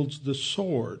wields the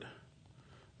sword.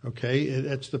 Okay,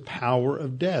 that's the power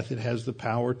of death. It has the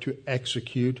power to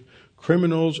execute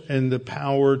criminals and the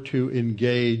power to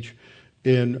engage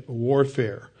in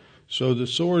warfare. So the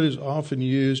sword is often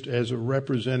used as a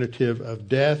representative of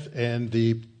death and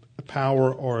the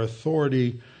power or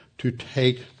authority to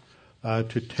take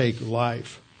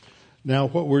life. Now,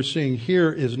 what we're seeing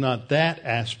here is not that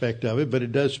aspect of it, but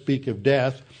it does speak of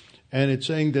death. And it's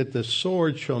saying that the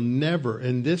sword shall never,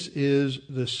 and this is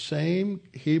the same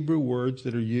Hebrew words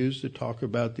that are used to talk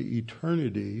about the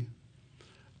eternity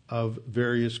of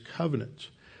various covenants.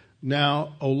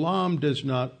 Now, olam does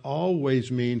not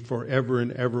always mean forever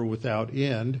and ever without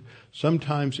end.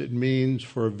 Sometimes it means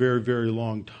for a very, very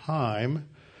long time,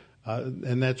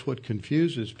 and that's what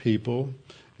confuses people.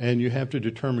 And you have to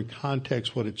determine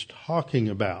context what it's talking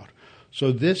about.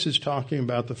 So this is talking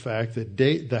about the fact that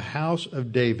the house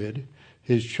of David,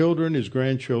 his children, his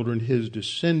grandchildren, his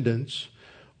descendants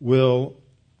will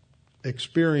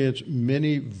experience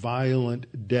many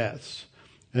violent deaths.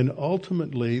 And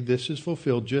ultimately, this is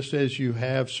fulfilled just as you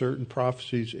have certain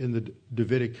prophecies in the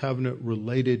Davidic covenant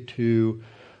related to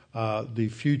the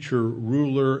future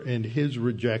ruler and his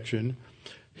rejection.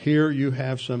 Here you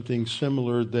have something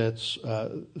similar that's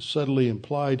subtly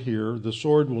implied here. The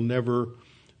sword will never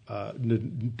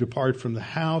depart from the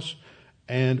house,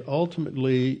 and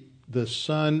ultimately the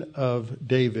son of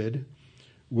David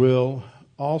will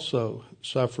also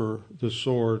suffer the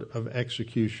sword of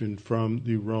execution from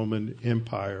the Roman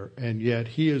Empire, and yet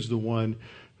he is the one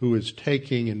who is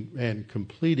taking and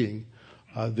completing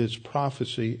this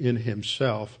prophecy in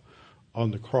himself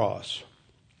on the cross.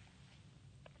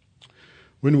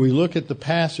 When we look at the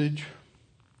passage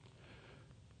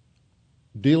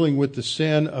dealing with the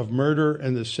sin of murder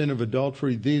and the sin of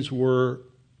adultery, these were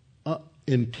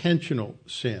intentional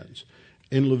sins.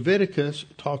 In Leviticus,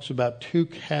 it talks about two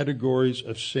categories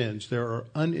of sins. There are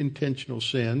unintentional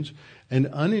sins, and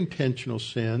unintentional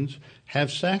sins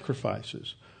have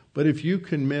sacrifices. But if you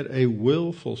commit a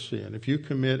willful sin, if you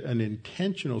commit an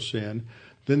intentional sin,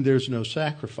 then there's no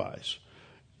sacrifice.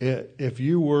 If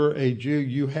you were a Jew,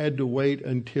 you had to wait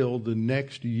until the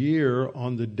next year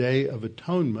on the Day of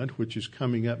Atonement, which is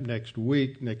coming up next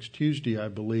week. Next Tuesday, I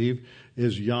believe,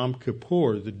 is Yom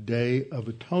Kippur, the Day of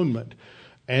Atonement.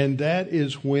 And that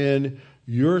is when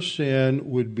your sin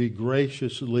would be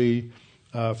graciously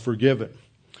forgiven.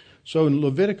 So in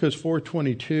Leviticus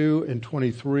 4:22 and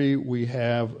 23, we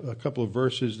have a couple of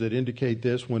verses that indicate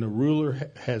this. When a ruler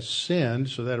has sinned,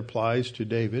 so that applies to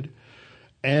David,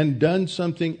 and done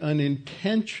something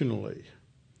unintentionally.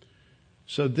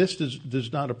 So this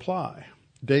does not apply.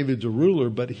 David's a ruler,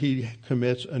 but he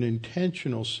commits an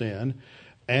intentional sin.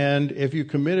 And if you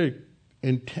commit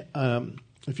an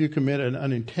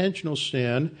unintentional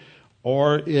sin,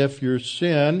 or if your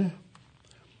sin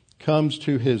comes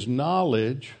to his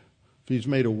knowledge, if he's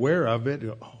made aware of it,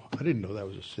 oh, I didn't know that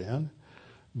was a sin,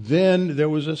 then there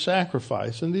was a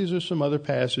sacrifice. And these are some other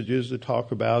passages that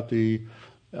talk about the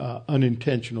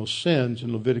unintentional sins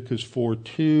in Leviticus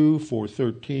 4:2,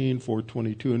 4:13,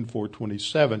 4:22, and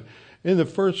 4:27. In the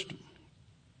first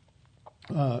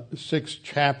 6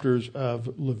 chapters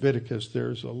of Leviticus,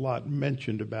 there's a lot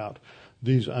mentioned about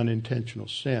these unintentional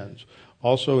sins.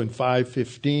 Also in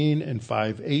 5:15 and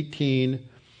 5:18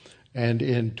 and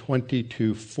in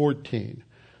 22:14.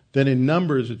 Then in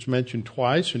Numbers, it's mentioned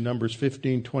twice, in Numbers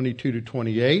 15:22 to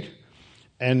 28,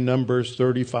 and Numbers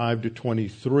 35 to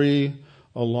 23,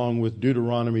 along with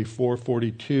Deuteronomy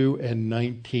 4:42 and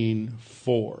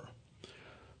 19:4.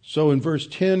 So in verse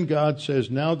 10, God says,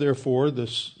 "Now therefore the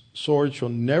sword shall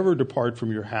never depart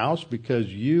from your house, because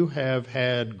you have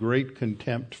had great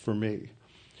contempt for me,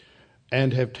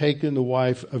 and have taken the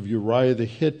wife of Uriah the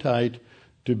Hittite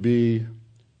to be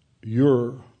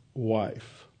your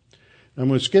wife." I'm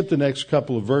going to skip the next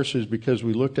couple of verses because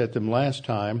we looked at them last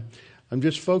time. I'm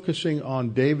just focusing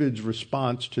on David's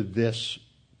response to this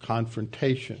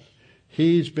confrontation.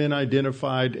 He's been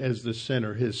identified as the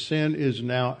sinner. His sin is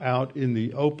now out in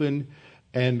the open,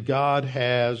 and God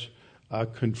has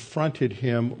confronted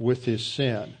him with his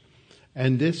sin.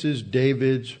 And this is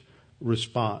David's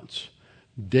response.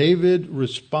 David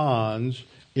responds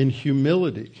in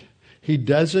humility. He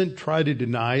doesn't try to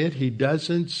deny it. He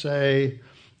doesn't say,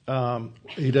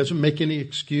 he doesn't make any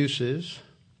excuses.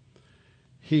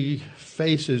 He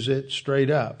faces it straight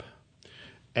up.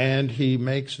 And he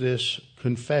makes this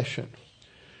confession.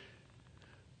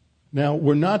 Now,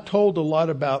 we're not told a lot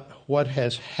about what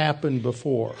has happened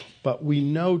before, but we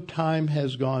know time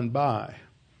has gone by.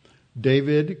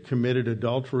 David committed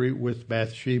adultery with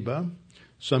Bathsheba.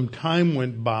 Some time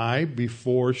went by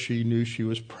before she knew she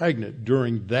was pregnant.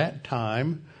 During that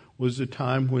time was the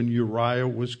time when Uriah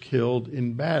was killed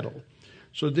in battle.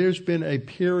 So there's been a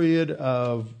period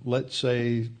of, let's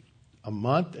say, a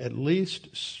month at least,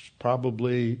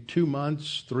 probably 2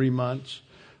 months, 3 months,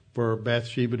 for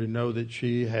Bathsheba to know that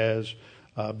she has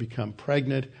become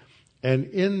pregnant. And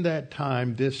in that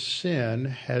time, this sin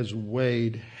has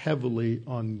weighed heavily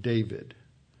on David.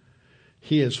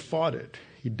 He has fought it.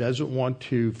 He doesn't want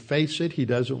to face it. He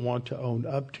doesn't want to own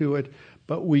up to it.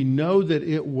 But we know that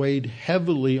it weighed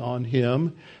heavily on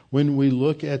him when we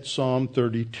look at Psalm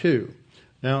 32.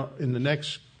 Now, in the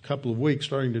next couple of weeks,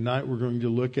 starting tonight, we're going to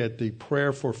look at the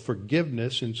prayer for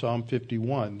forgiveness in Psalm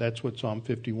 51. That's what Psalm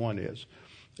 51 is.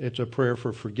 It's a prayer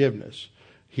for forgiveness.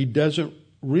 He doesn't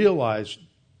realize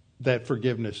that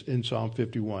forgiveness in Psalm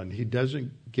 51. He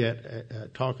doesn't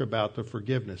talk about the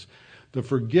forgiveness. The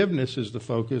forgiveness is the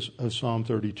focus of Psalm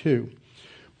 32.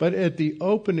 But at the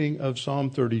opening of Psalm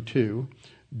 32,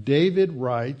 David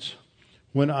writes,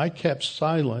 "When I kept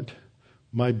silent,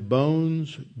 my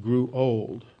bones grew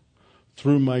old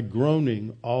through my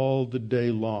groaning all the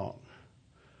day long."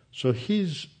 So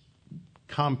he's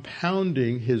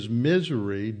compounding his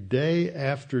misery day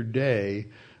after day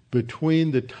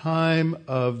between the time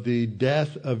of the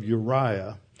death of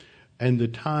Uriah and the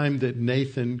time that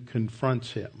Nathan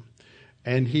confronts him.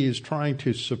 And he is trying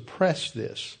to suppress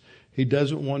this. He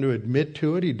doesn't want to admit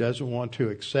to it. He doesn't want to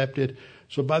accept it.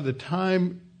 So by the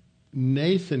time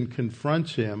Nathan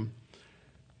confronts him,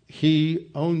 he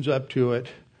owns up to it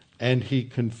and he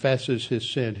confesses his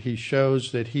sin. He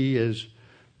shows that he is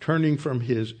turning from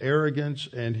his arrogance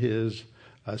and his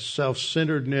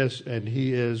self-centeredness, and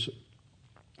he is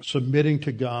submitting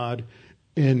to God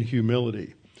in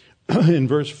humility. In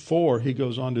verse 4, he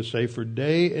goes on to say, "For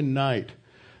day and night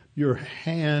your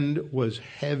hand was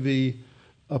heavy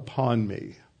upon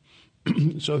me."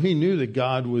 So he knew that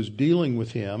God was dealing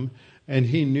with him, and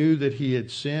he knew that he had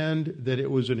sinned, that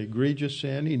it was an egregious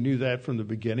sin. He knew that from the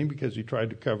beginning because he tried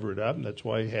to cover it up, and that's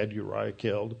why he had Uriah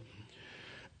killed.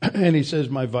 And he says,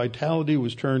 "My vitality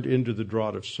was turned into the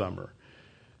drought of summer."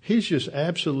 He's just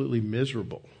absolutely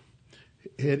miserable.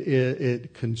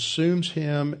 It consumes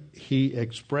him. He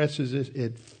expresses it.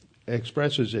 It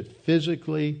expresses it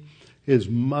physically. His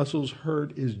muscles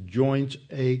hurt. His joints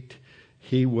ached.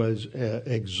 He was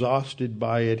exhausted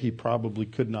by it. He probably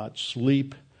could not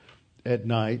sleep at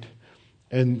night.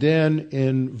 And then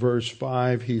in verse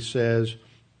 5, he says,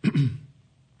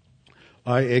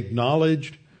 "I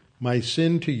acknowledged my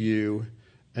sin to you,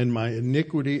 and my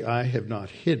iniquity I have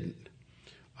not hidden.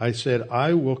 I said,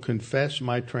 I will confess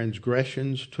my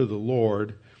transgressions to the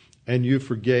Lord, and you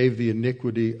forgave the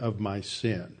iniquity of my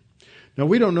sin." Now,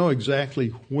 we don't know exactly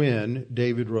when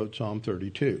David wrote Psalm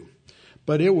 32,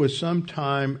 but it was some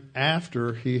time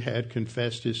after he had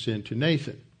confessed his sin to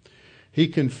Nathan. He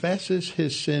confesses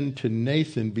his sin to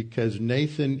Nathan because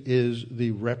Nathan is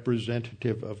the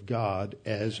representative of God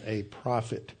as a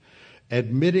prophet.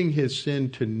 Admitting his sin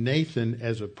to Nathan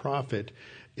as a prophet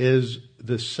is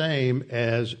the same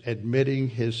as admitting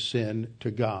his sin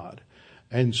to God.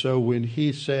 And so when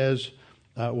he says,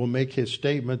 will make his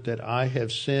statement that I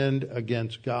have sinned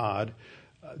against God,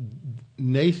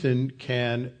 Nathan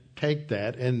can take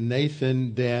that, and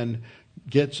Nathan then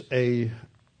gets a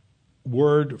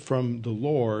word from the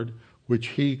Lord, which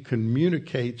he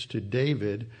communicates to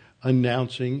David,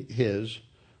 announcing his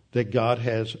that God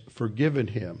has forgiven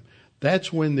him.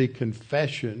 That's when the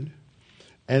confession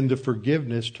and the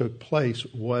forgiveness took place,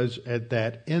 was at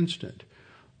that instant.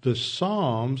 The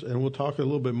Psalms, and we'll talk a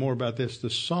little bit more about this, the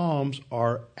Psalms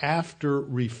are after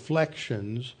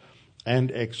reflections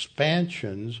and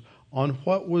expansions on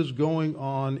what was going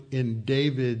on in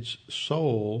David's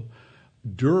soul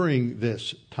during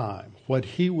this time, what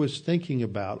he was thinking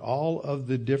about, all of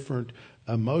the different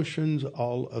emotions,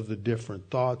 all of the different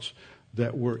thoughts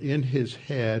that were in his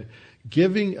head,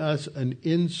 giving us an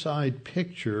inside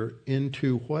picture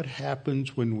into what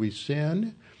happens when we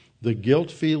sin, the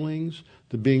guilt feelings,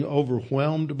 the being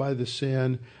overwhelmed by the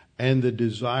sin, and the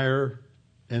desire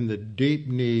and the deep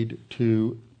need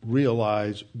to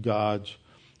realize God's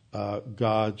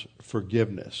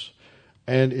forgiveness.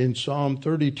 And in Psalm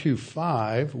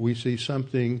 32:5, we see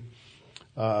something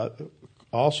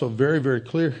also very, very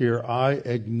clear here. I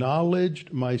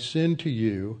acknowledged my sin to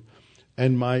you,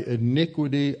 and my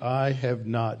iniquity I have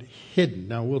not hidden.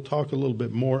 Now, we'll talk a little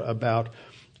bit more about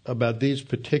these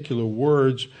particular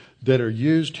words that are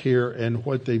used here and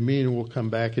what they mean, and we'll come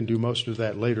back and do most of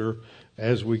that later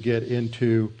as we get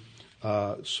into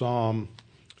Psalm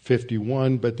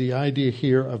 51. But the idea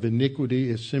here of iniquity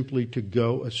is simply to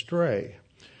go astray,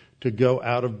 to go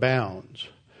out of bounds.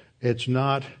 It's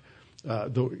not,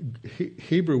 the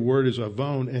Hebrew word is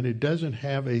avon, and it doesn't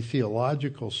have a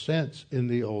theological sense in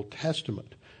the Old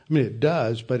Testament. I mean, it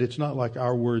does, but it's not like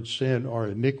our word sin or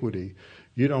iniquity.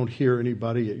 You don't hear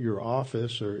anybody at your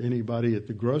office or anybody at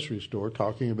the grocery store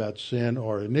talking about sin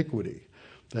or iniquity.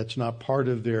 That's not part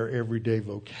of their everyday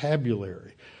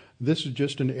vocabulary. This is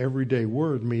just an everyday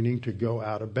word meaning to go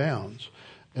out of bounds.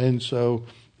 And so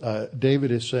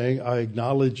David is saying, I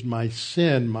acknowledged my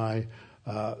sin, my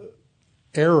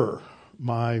error,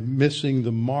 my missing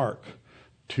the mark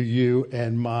to you,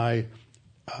 and my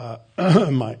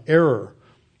my error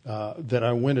that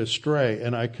I went astray,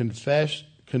 and I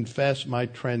confess my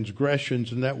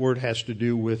transgressions, and that word has to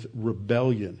do with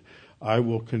rebellion. I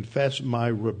will confess my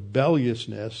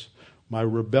rebelliousness, my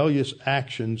rebellious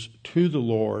actions to the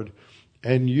Lord,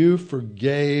 and you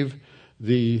forgave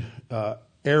the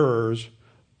errors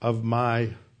of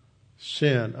my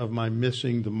sin, of my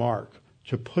missing the mark.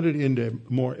 To put it into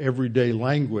more everyday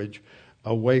language,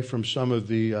 away from some of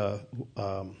the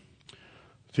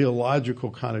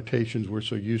theological connotations we're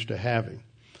so used to having.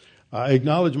 I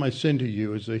acknowledge my sin to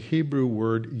you is the Hebrew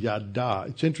word yada.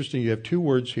 It's interesting, you have two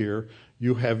words here.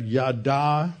 You have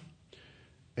yada,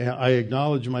 and I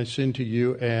acknowledge my sin to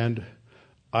you, and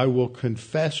I will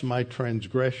confess my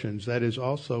transgressions. That is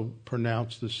also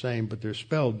pronounced the same, but they're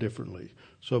spelled differently.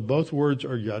 So both words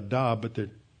are yada, but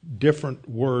they're different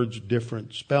words,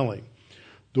 different spelling.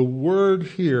 The word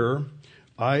here,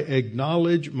 I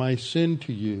acknowledge my sin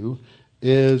to you,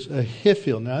 is a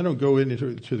hiphil. Now, I don't go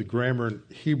into the grammar in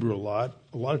Hebrew a lot.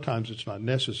 A lot of times it's not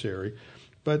necessary.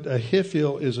 But a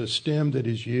hiphil is a stem that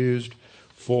is used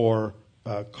for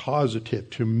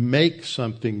causative, to make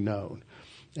something known.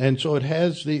 And so it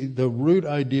has the root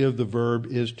idea of the verb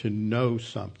is to know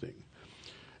something.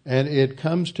 And it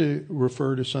comes to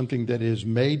refer to something that is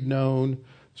made known,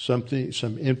 some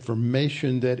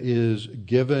information that is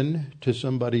given to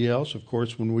somebody else. Of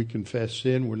course, when we confess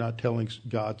sin, we're not telling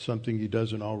God something he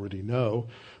doesn't already know,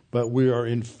 but we are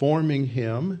informing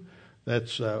him.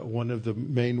 That's one of the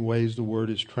main ways the word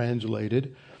is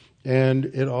translated. And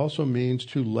it also means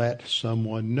to let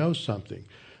someone know something.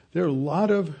 There are a lot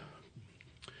of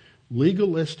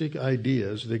legalistic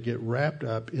ideas that get wrapped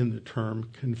up in the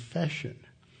term confession.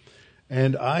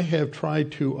 And I have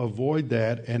tried to avoid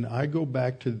that, and I go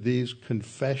back to these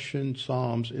confession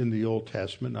psalms in the Old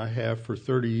Testament, I have for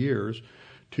 30 years,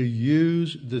 to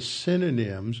use the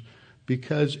synonyms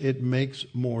because it makes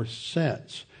more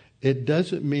sense. It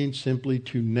doesn't mean simply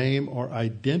to name or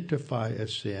identify a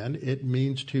sin. It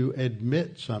means to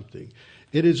admit something.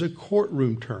 It is a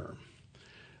courtroom term.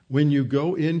 When you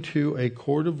go into a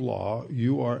court of law,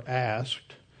 you are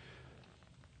asked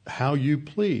how you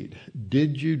plead.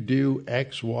 Did you do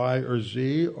X, Y, or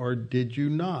Z, or did you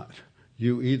not?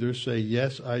 You either say,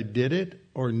 yes, I did it,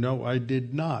 or no, I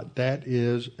did not. That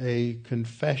is a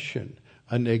confession,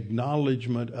 an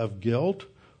acknowledgement of guilt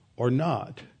or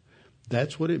not.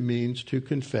 That's what it means to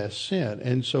confess sin.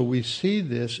 And so we see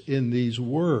this in these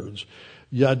words.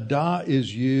 Yada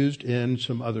is used in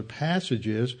some other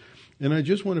passages. And I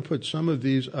just want to put some of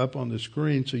these up on the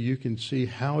screen so you can see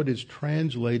how it is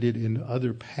translated in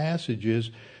other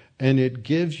passages, and it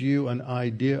gives you an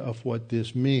idea of what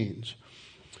this means.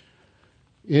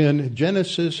 In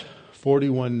Genesis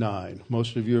 41:9,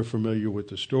 most of you are familiar with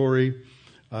the story.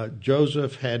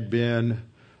 Joseph had been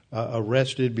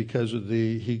arrested because of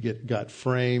got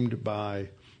framed by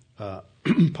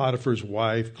Potiphar's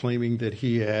wife, claiming that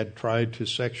he had tried to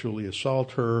sexually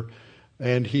assault her,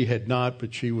 and he had not,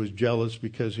 but she was jealous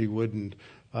because he wouldn't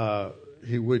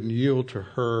yield to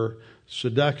her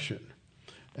seduction.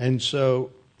 And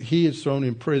so he is thrown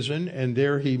in prison, and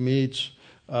there he meets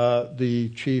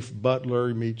the chief butler.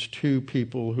 He meets two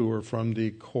people who are from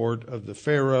the court of the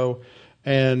Pharaoh.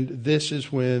 And this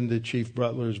is when the chief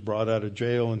butler is brought out of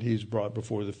jail, and he's brought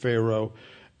before the Pharaoh.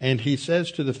 And he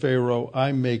says to the Pharaoh,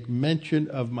 I make mention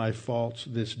of my faults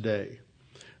this day.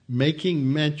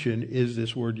 Making mention is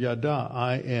this word yada.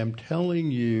 I am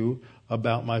telling you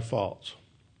about my faults.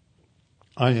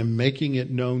 I am making it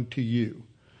known to you.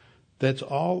 That's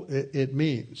all it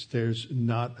means. There's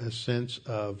not a sense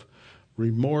of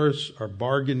remorse or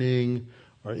bargaining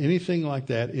or anything like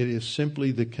that. It is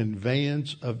simply the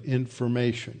conveyance of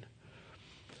information.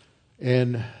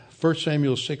 In 1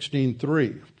 Samuel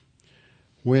 16:3,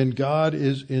 when God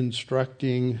is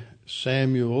instructing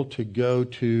Samuel to go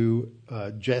to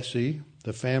Jesse,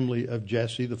 the family of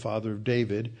Jesse, the father of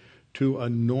David, to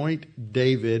anoint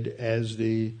David as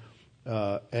the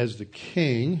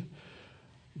king,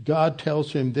 God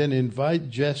tells him, then invite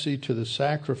Jesse to the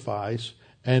sacrifice,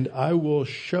 and I will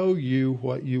show you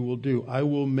what you will do. I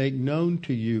will make known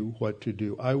to you what to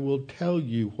do. I will tell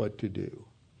you what to do.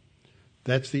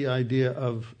 That's the idea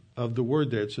of the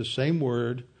word there. It's the same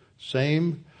word,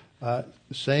 same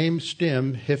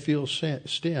stem, Hiphil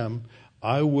stem.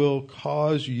 I will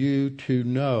cause you to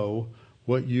know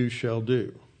what you shall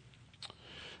do.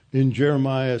 In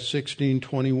Jeremiah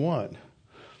 16:21,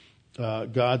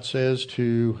 God says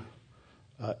to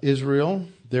Israel,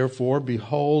 therefore,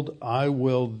 behold, I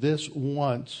will this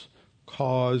once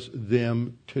cause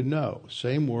them to know.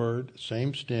 Same word,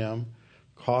 same stem,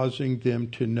 causing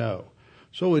them to know.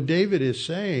 So what David is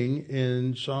saying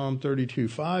in Psalm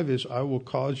 32:5 is, I will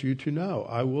cause you to know.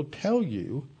 I will tell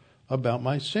you about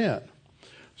my sin.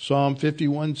 Psalm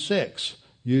 51:6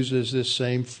 uses this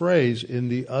same phrase in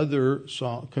the other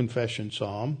confession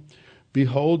psalm.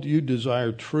 Behold, you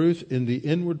desire truth in the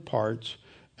inward parts,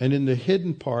 and in the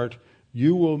hidden part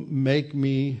you will make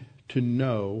me to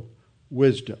know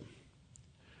wisdom.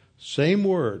 Same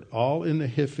word, all in the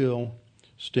Hiphil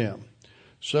stem.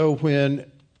 So when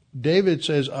David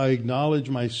says, I acknowledge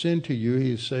my sin to you,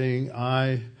 he's saying,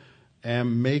 I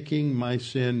am making my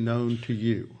sin known to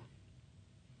you.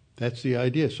 That's the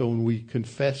idea. So when we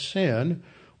confess sin,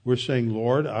 we're saying,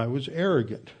 Lord, I was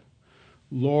arrogant.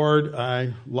 Lord,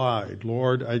 I lied.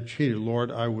 Lord, I cheated.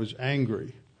 Lord, I was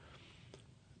angry.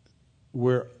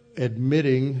 We're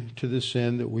admitting to the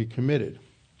sin that we committed.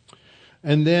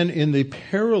 And then in the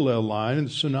parallel line, in the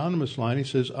synonymous line, he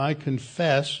says, I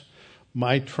confess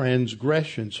my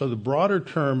transgression. So the broader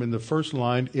term in the first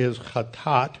line is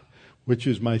chatat, which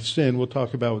is my sin. We'll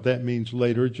talk about what that means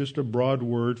later. Just a broad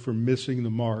word for missing the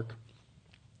mark.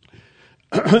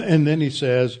 And then he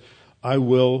says, I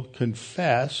will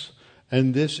confess.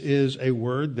 And this is a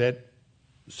word that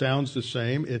sounds the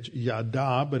same. It's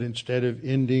yada, but instead of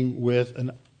ending with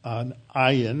an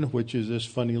ayin, which is this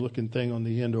funny looking thing on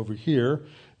the end over here,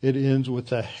 it ends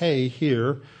with a hey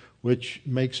here, which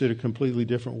makes it a completely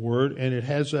different word. And it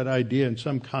has that idea in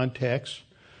some contexts,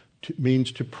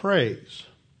 means to praise.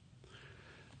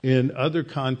 In other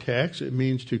contexts, it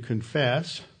means to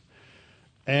confess.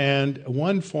 And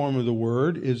one form of the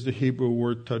word is the Hebrew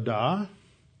word todah,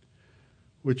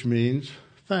 which means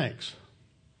thanks.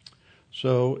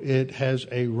 So it has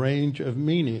a range of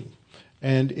meaning.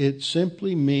 And it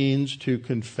simply means to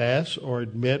confess or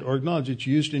admit or acknowledge. It's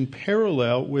used in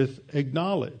parallel with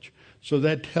acknowledge. So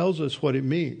that tells us what it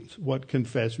means. What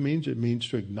confess means. It means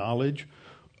to acknowledge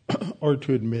or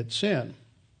to admit sin.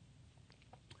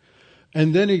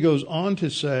 And then he goes on to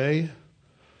say,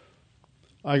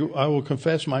 I will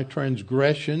confess my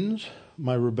transgressions,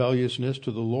 my rebelliousness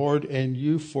to the Lord, and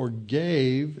you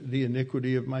forgave the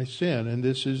iniquity of my sin. And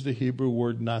this is the Hebrew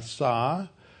word nasah,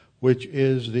 which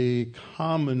is the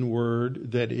common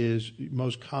word that is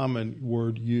most common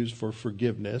word used for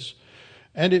forgiveness.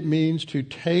 And it means to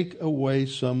take away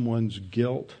someone's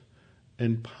guilt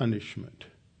and punishment.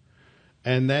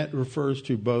 And that refers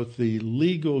to both the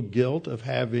legal guilt of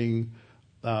having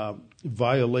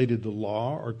violated the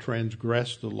law or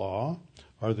transgressed the law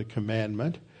or the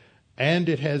commandment. And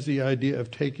it has the idea of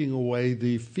taking away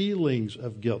the feelings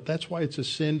of guilt. That's why it's a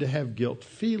sin to have guilt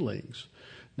feelings.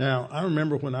 Now, I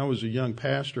remember when I was a young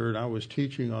pastor and I was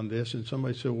teaching on this, and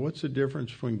somebody said, what's the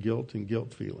difference between guilt and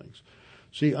guilt feelings?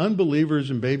 See, unbelievers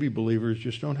and baby believers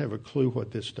just don't have a clue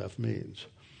what this stuff means.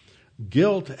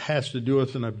 Guilt has to do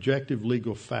with an objective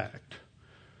legal fact.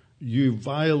 you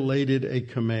violated a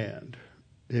command.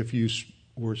 If you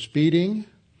were speeding,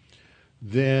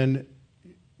 then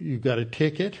you got a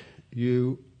ticket.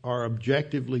 You are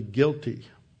objectively guilty.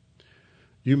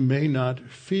 You may not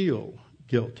feel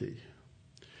guilty.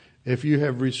 If you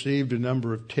have received a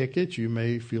number of tickets, you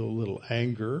may feel a little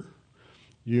anger.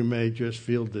 You may just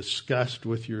feel disgust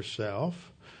with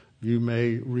yourself. You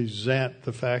may resent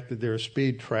the fact that there are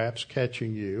speed traps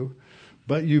catching you.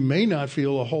 But you may not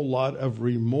feel a whole lot of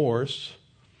remorse,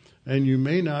 and you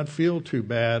may not feel too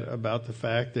bad about the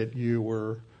fact that you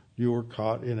were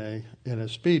caught in a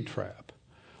speed trap.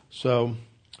 So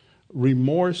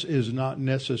remorse is not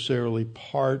necessarily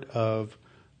part of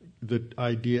the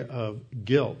idea of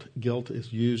guilt. Guilt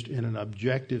is used in an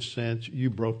objective sense. You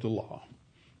broke the law,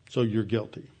 so you're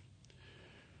guilty.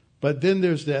 But then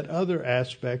there's that other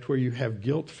aspect where you have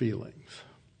guilt feelings.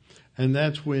 And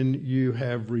that's when you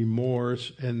have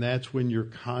remorse, and that's when your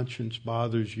conscience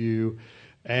bothers you,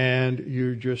 and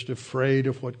you're just afraid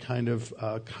of what kind of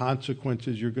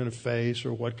consequences you're going to face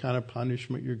or what kind of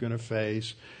punishment you're going to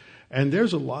face. And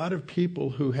there's a lot of people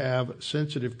who have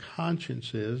sensitive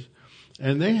consciences,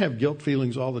 and they have guilt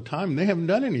feelings all the time, and they haven't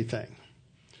done anything.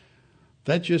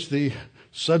 That's just the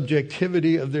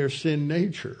subjectivity of their sin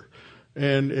nature.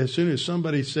 And as soon as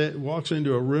somebody walks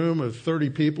into a room of 30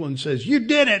 people and says, "You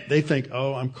did it," they think,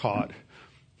 "Oh, I'm caught."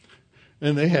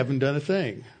 And they haven't done a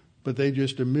thing. But they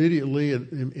just immediately,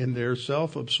 in their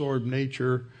self-absorbed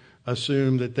nature,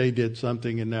 assume that they did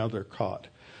something and now they're caught.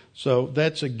 So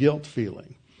that's a guilt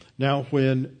feeling. Now,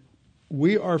 when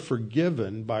we are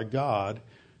forgiven by God,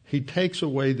 He takes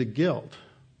away the guilt,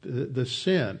 the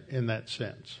sin in that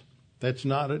sense. That's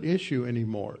not an issue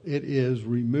anymore. It is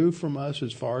removed from us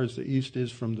as far as the east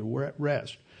is from the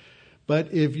west.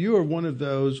 But if you are one of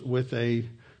those with a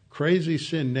crazy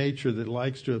sin nature that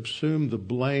likes to assume the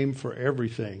blame for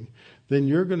everything, then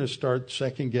you're going to start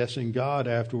second-guessing God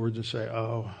afterwards and say,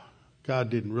 "Oh, God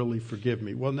didn't really forgive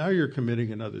me." Well, now you're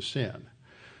committing another sin.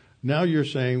 Now you're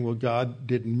saying, "Well, God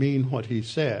didn't mean what He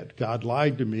said. God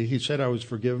lied to me. He said I was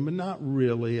forgiven, but not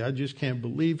really. I just can't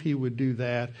believe He would do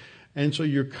that." And so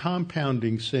you're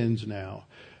compounding sins now.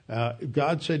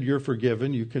 God said you're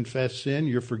forgiven. You confess sin,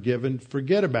 you're forgiven.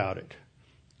 Forget about it.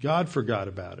 God forgot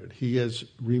about it. He has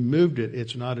removed it.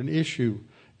 It's not an issue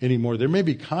anymore. There may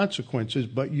be consequences,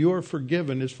 but you're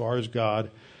forgiven as far as God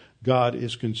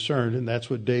is concerned. And that's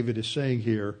what David is saying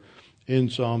here in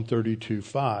Psalm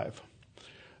 32:5.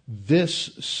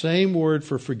 This same word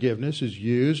for forgiveness is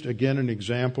used, again, an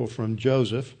example from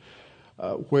Joseph,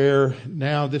 where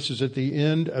now this is at the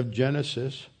end of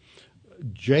Genesis.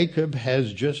 Jacob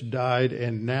has just died,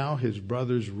 and now his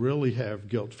brothers really have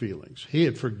guilt feelings. He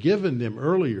had forgiven them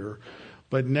earlier,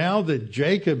 but now that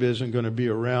Jacob isn't going to be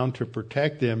around to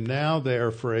protect them, now they're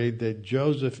afraid that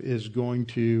Joseph is going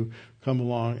to come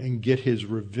along and get his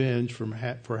revenge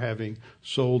for having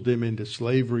sold them into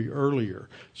slavery earlier.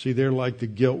 See, they're like the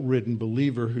guilt-ridden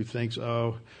believer who thinks,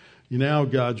 "Oh, now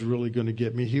God's really going to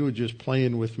get me. He was just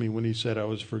playing with me when He said I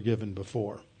was forgiven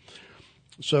before."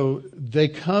 So they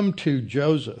come to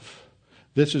Joseph.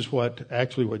 This is what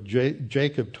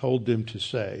Jacob told them to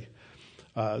say.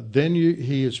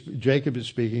 Jacob is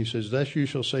speaking. He says, "Thus you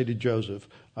shall say to Joseph,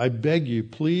 I beg you,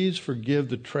 please forgive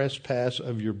the trespass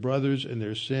of your brothers and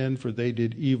their sin, for they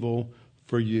did evil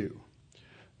for you.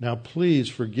 Now please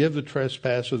forgive the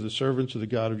trespass of the servants of the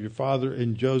God of your father."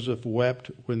 And Joseph wept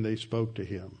when they spoke to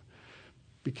him,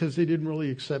 because they didn't really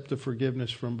accept the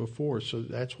forgiveness from before. So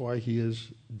that's why he is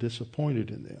disappointed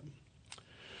in them.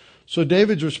 So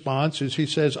David's response is, he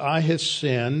says, "I have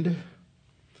sinned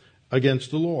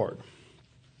against the Lord."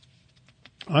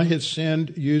 "I have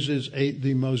sinned" uses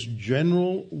the most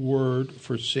general word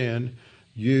for sin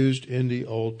used in the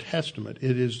Old Testament.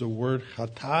 It is the word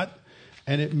chatat,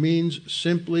 and it means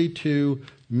simply to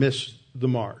miss the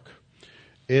mark.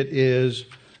 It is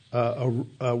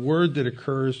a word that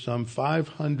occurs some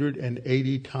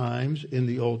 580 times in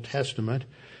the Old Testament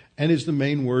and is the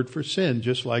main word for sin,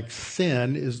 just like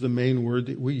sin is the main word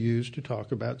that we use to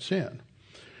talk about sin.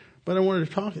 But I wanted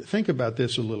to think about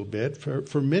this a little bit.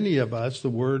 For many of us,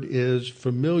 the word is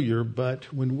familiar,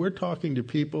 but when we're talking to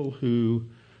people who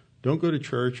don't go to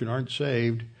church and aren't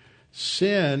saved,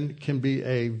 sin can be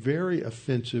a very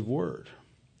offensive word.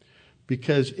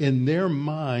 Because in their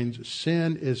minds,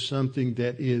 sin is something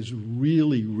that is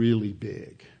really, really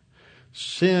big.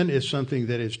 Sin is something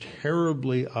that is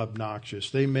terribly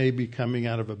obnoxious. They may be coming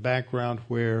out of a background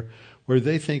where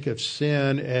they think of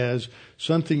sin as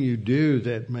something you do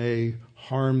that may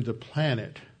harm the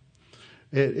planet.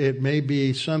 It may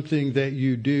be something that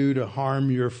you do to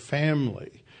harm your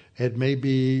family. It may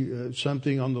be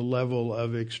something on the level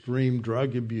of extreme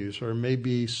drug abuse, or it may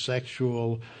be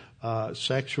sexual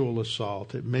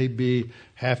assault. It may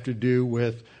have to do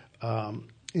with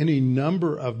any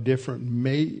number of different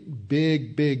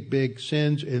big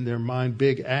sins in their mind,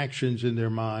 big actions in their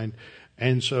mind.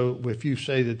 And so if you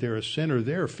say that they're a sinner,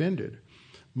 they're offended.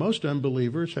 Most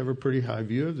unbelievers have a pretty high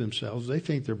view of themselves. They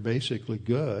think they're basically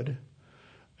good.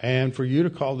 And for you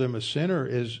to call them a sinner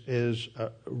is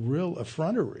a real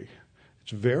effrontery.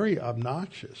 It's very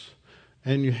obnoxious.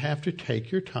 And you have to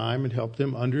take your time and help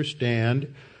them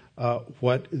understand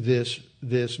what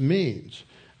this means.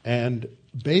 And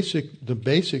the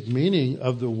basic meaning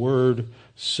of the word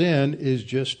sin is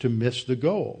just to miss the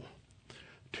goal,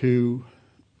 to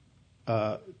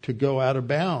go out of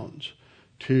bounds,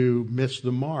 to miss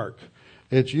the mark.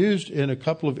 It's used in a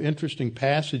couple of interesting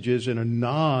passages in a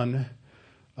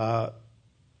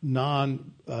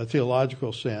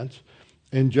non-theological sense.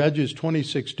 In Judges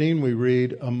 20:16, we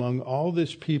read, "Among all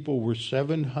this people were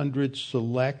 700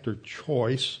 select or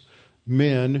choice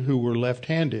men who were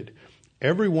left-handed.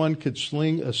 Everyone could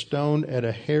sling a stone at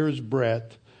a hair's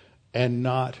breadth and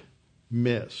not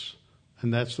miss."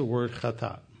 And that's the word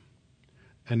chatat,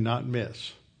 and not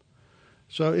miss.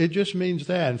 So it just means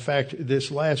that. In fact,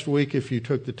 this last week, if you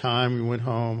took the time,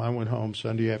 I went home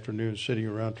Sunday afternoon, sitting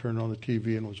around, turned on the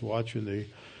TV and was watching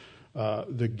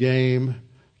the game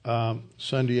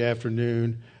Sunday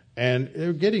afternoon.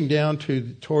 And getting down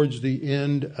towards the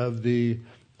end of the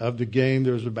game,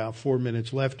 there was about 4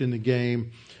 minutes left in the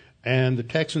game. And the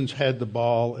Texans had the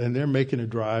ball, and they're making a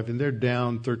drive, and they're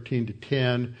down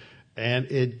 13-10. And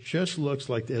it just looks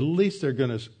like at least they're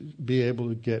going to be able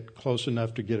to get close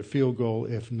enough to get a field goal,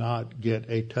 if not get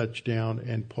a touchdown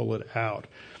and pull it out.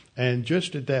 And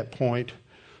just at that point,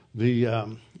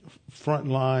 the front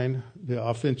line, the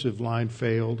offensive line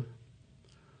failed.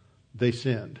 They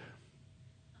sinned.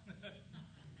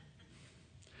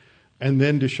 And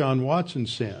then Deshaun Watson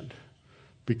sinned,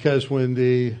 because when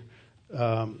the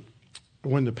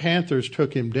Panthers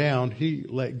took him down, he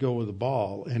let go of the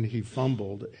ball and he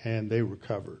fumbled, and they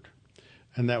recovered.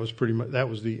 And that was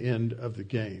the end of the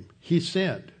game. He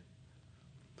sinned.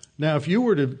 Now, if you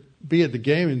were to be at the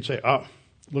game and say, "Oh,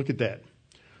 look at that.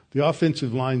 The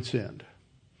offensive line sinned.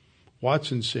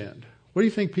 Watson sinned," what do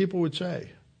you think people would say?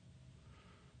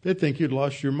 They'd think you'd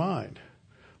lost your mind.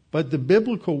 But the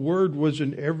biblical word was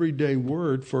an everyday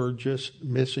word for just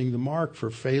missing the mark,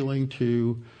 for failing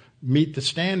to meet the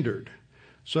standard.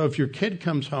 So if your kid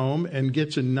comes home and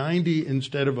gets a 90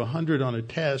 instead of 100 on a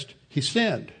test, he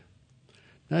sinned.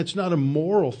 Now, it's not a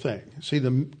moral thing. See,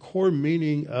 the core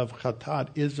meaning of chatat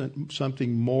isn't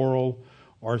something moral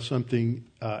or something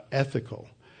ethical.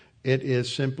 It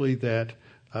is simply that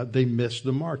they missed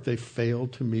the mark. They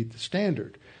failed to meet the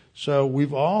standard. So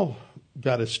we've all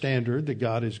got a standard that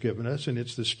God has given us, and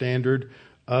it's the standard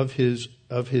of his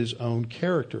own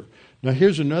character. Now,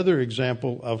 here's another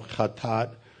example of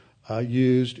chatat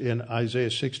used in Isaiah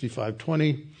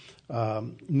 65:20.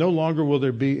 No longer will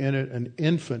there be in it an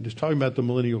infant. It's talking about the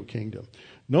millennial kingdom.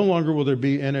 No longer will there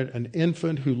be in it an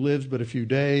infant who lives but a few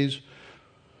days,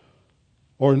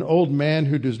 or an old man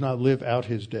who does not live out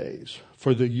his days.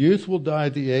 For the youth will die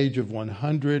at the age of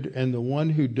 100, and the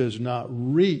one who does not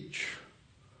reach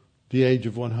the age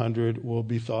of 100 will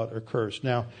be thought accursed.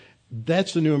 Now,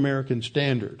 that's the New American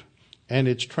Standard. And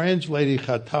it's translating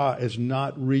chata as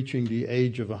not reaching the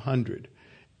age of 100.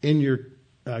 In your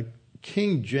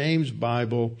King James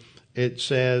Bible, it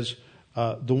says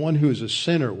the one who is a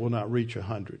sinner will not reach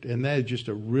 100. And that is just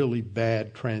a really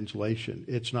bad translation.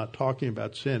 It's not talking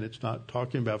about sin. It's not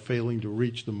talking about failing to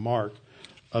reach the mark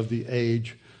of the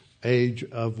age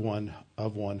of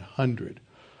 100.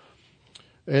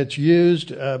 It's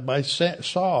used by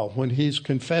Saul when he's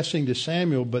confessing to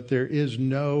Samuel, but there's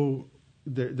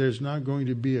not going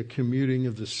to be a commuting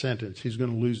of the sentence. He's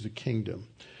going to lose the kingdom.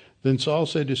 Then Saul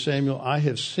said to Samuel, "I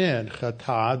have sinned."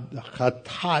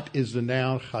 Chatat is the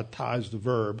noun, chata is the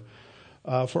verb.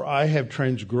 "For I have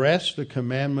transgressed the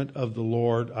commandment of the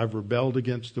Lord. I've rebelled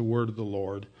against the word of the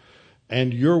Lord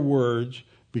and your words,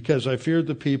 because I feared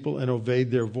the people and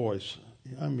obeyed their voice."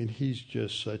 I mean, he's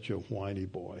just such a whiny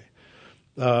boy.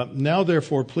 "Now,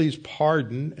 therefore, please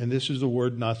pardon," and this is the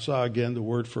word nasa, again, the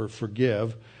word for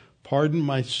forgive, "pardon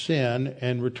my sin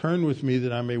and return with me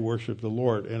that I may worship the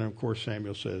Lord." And, of course,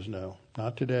 Samuel says, "No,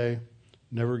 not today,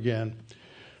 never again."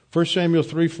 1 Samuel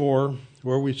 3:4,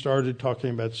 where we started talking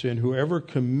about sin, "Whoever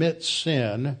commits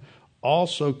sin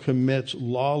also commits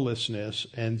lawlessness,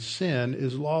 and sin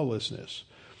is lawlessness."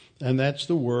 And that's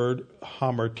the word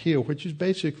hamartia, which is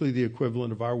basically the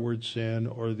equivalent of our word sin,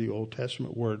 or the Old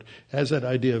Testament word. It has that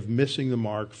idea of missing the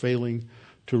mark, failing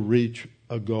to reach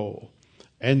a goal.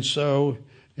 And so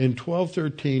in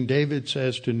 12:13, David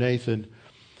says to Nathan,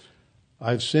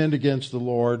 I've sinned against the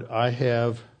Lord. I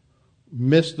have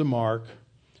missed the mark.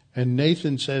 And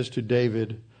Nathan says to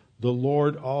David, the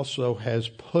Lord also has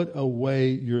put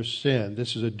away your sin.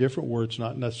 This is a different word. It's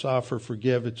not nasah for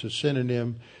forgive. It's a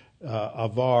synonym,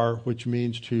 avar, which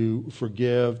means to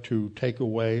forgive, to take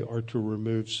away, or to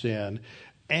remove sin.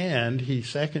 And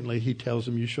secondly, he tells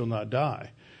him, you shall not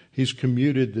die. He's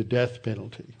commuted the death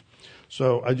penalty.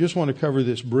 So I just want to cover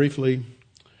this briefly,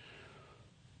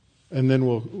 and then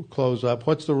we'll close up.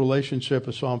 What's the relationship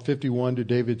of Psalm 51 to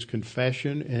David's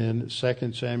confession in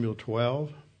 2 Samuel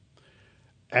 12?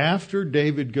 After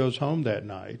David goes home that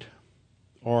night,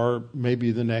 or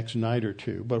maybe the next night or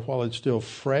two, but while it's still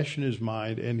fresh in his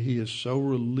mind, and he is so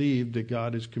relieved that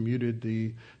God has commuted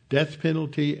the death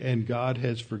penalty and God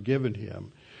has forgiven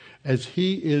him, as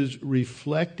he is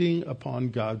reflecting upon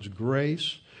God's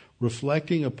grace,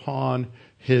 reflecting upon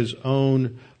his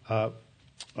own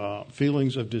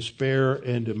feelings of despair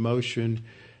and emotion,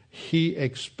 he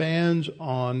expands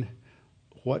on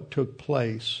what took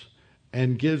place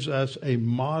and gives us a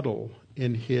model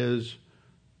in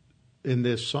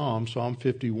this Psalm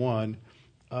 51,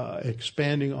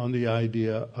 expanding on the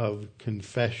idea of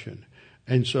confession.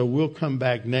 And so we'll come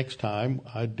back next time.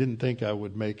 I didn't think I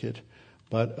would make it,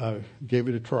 but I gave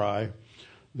it a try.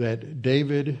 That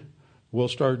David will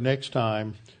start next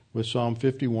time with Psalm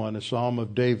 51, a psalm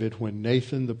of David when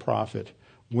Nathan the prophet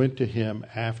went to him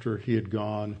after he had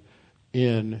gone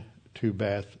in to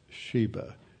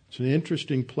Bathsheba. It's an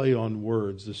interesting play on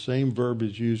words. The same verb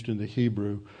is used in the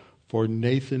Hebrew for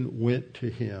Nathan went to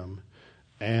him,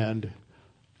 and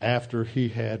after he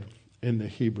had, in the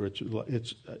Hebrew,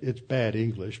 it's bad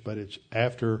English, but it's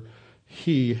after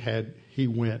he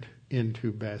went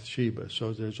into Bathsheba.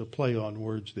 So there's a play on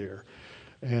words there.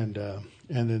 And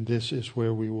then this is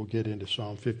where we will get into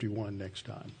Psalm 51 next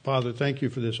time. Father, thank you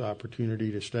for this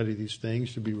opportunity to study these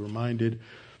things, to be reminded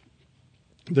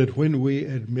that when we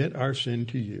admit our sin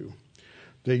to you,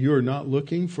 that you are not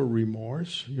looking for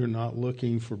remorse, you're not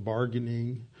looking for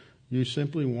bargaining. You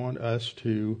simply want us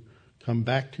to come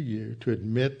back to you, to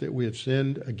admit that we have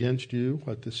sinned against you,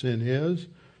 what the sin is,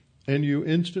 and you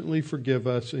instantly forgive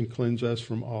us and cleanse us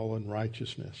from all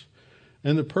unrighteousness.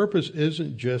 And the purpose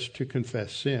isn't just to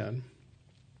confess sin.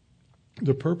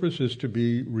 The purpose is to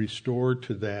be restored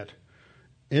to that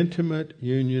intimate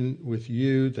union with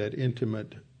you, that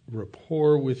intimate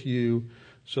rapport with you,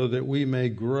 so that we may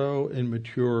grow and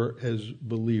mature as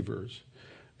believers.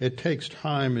 It takes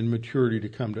time and maturity to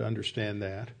come to understand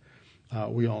that.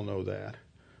 We all know that.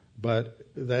 But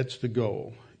that's the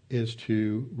goal, is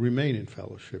to remain in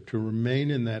fellowship, to remain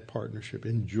in that partnership,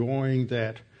 enjoying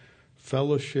that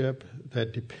fellowship,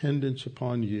 that dependence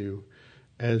upon you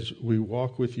as we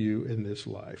walk with you in this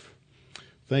life.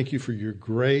 Thank you for your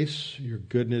grace, your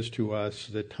goodness to us,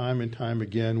 that time and time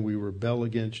again we rebel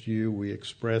against you, we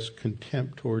express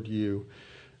contempt toward you,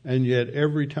 and yet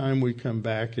every time we come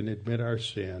back and admit our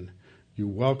sin, you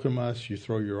welcome us, you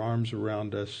throw your arms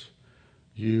around us,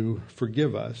 you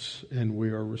forgive us, and we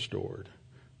are restored.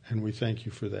 And we thank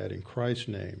you for that. In Christ's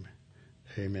name,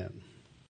 amen.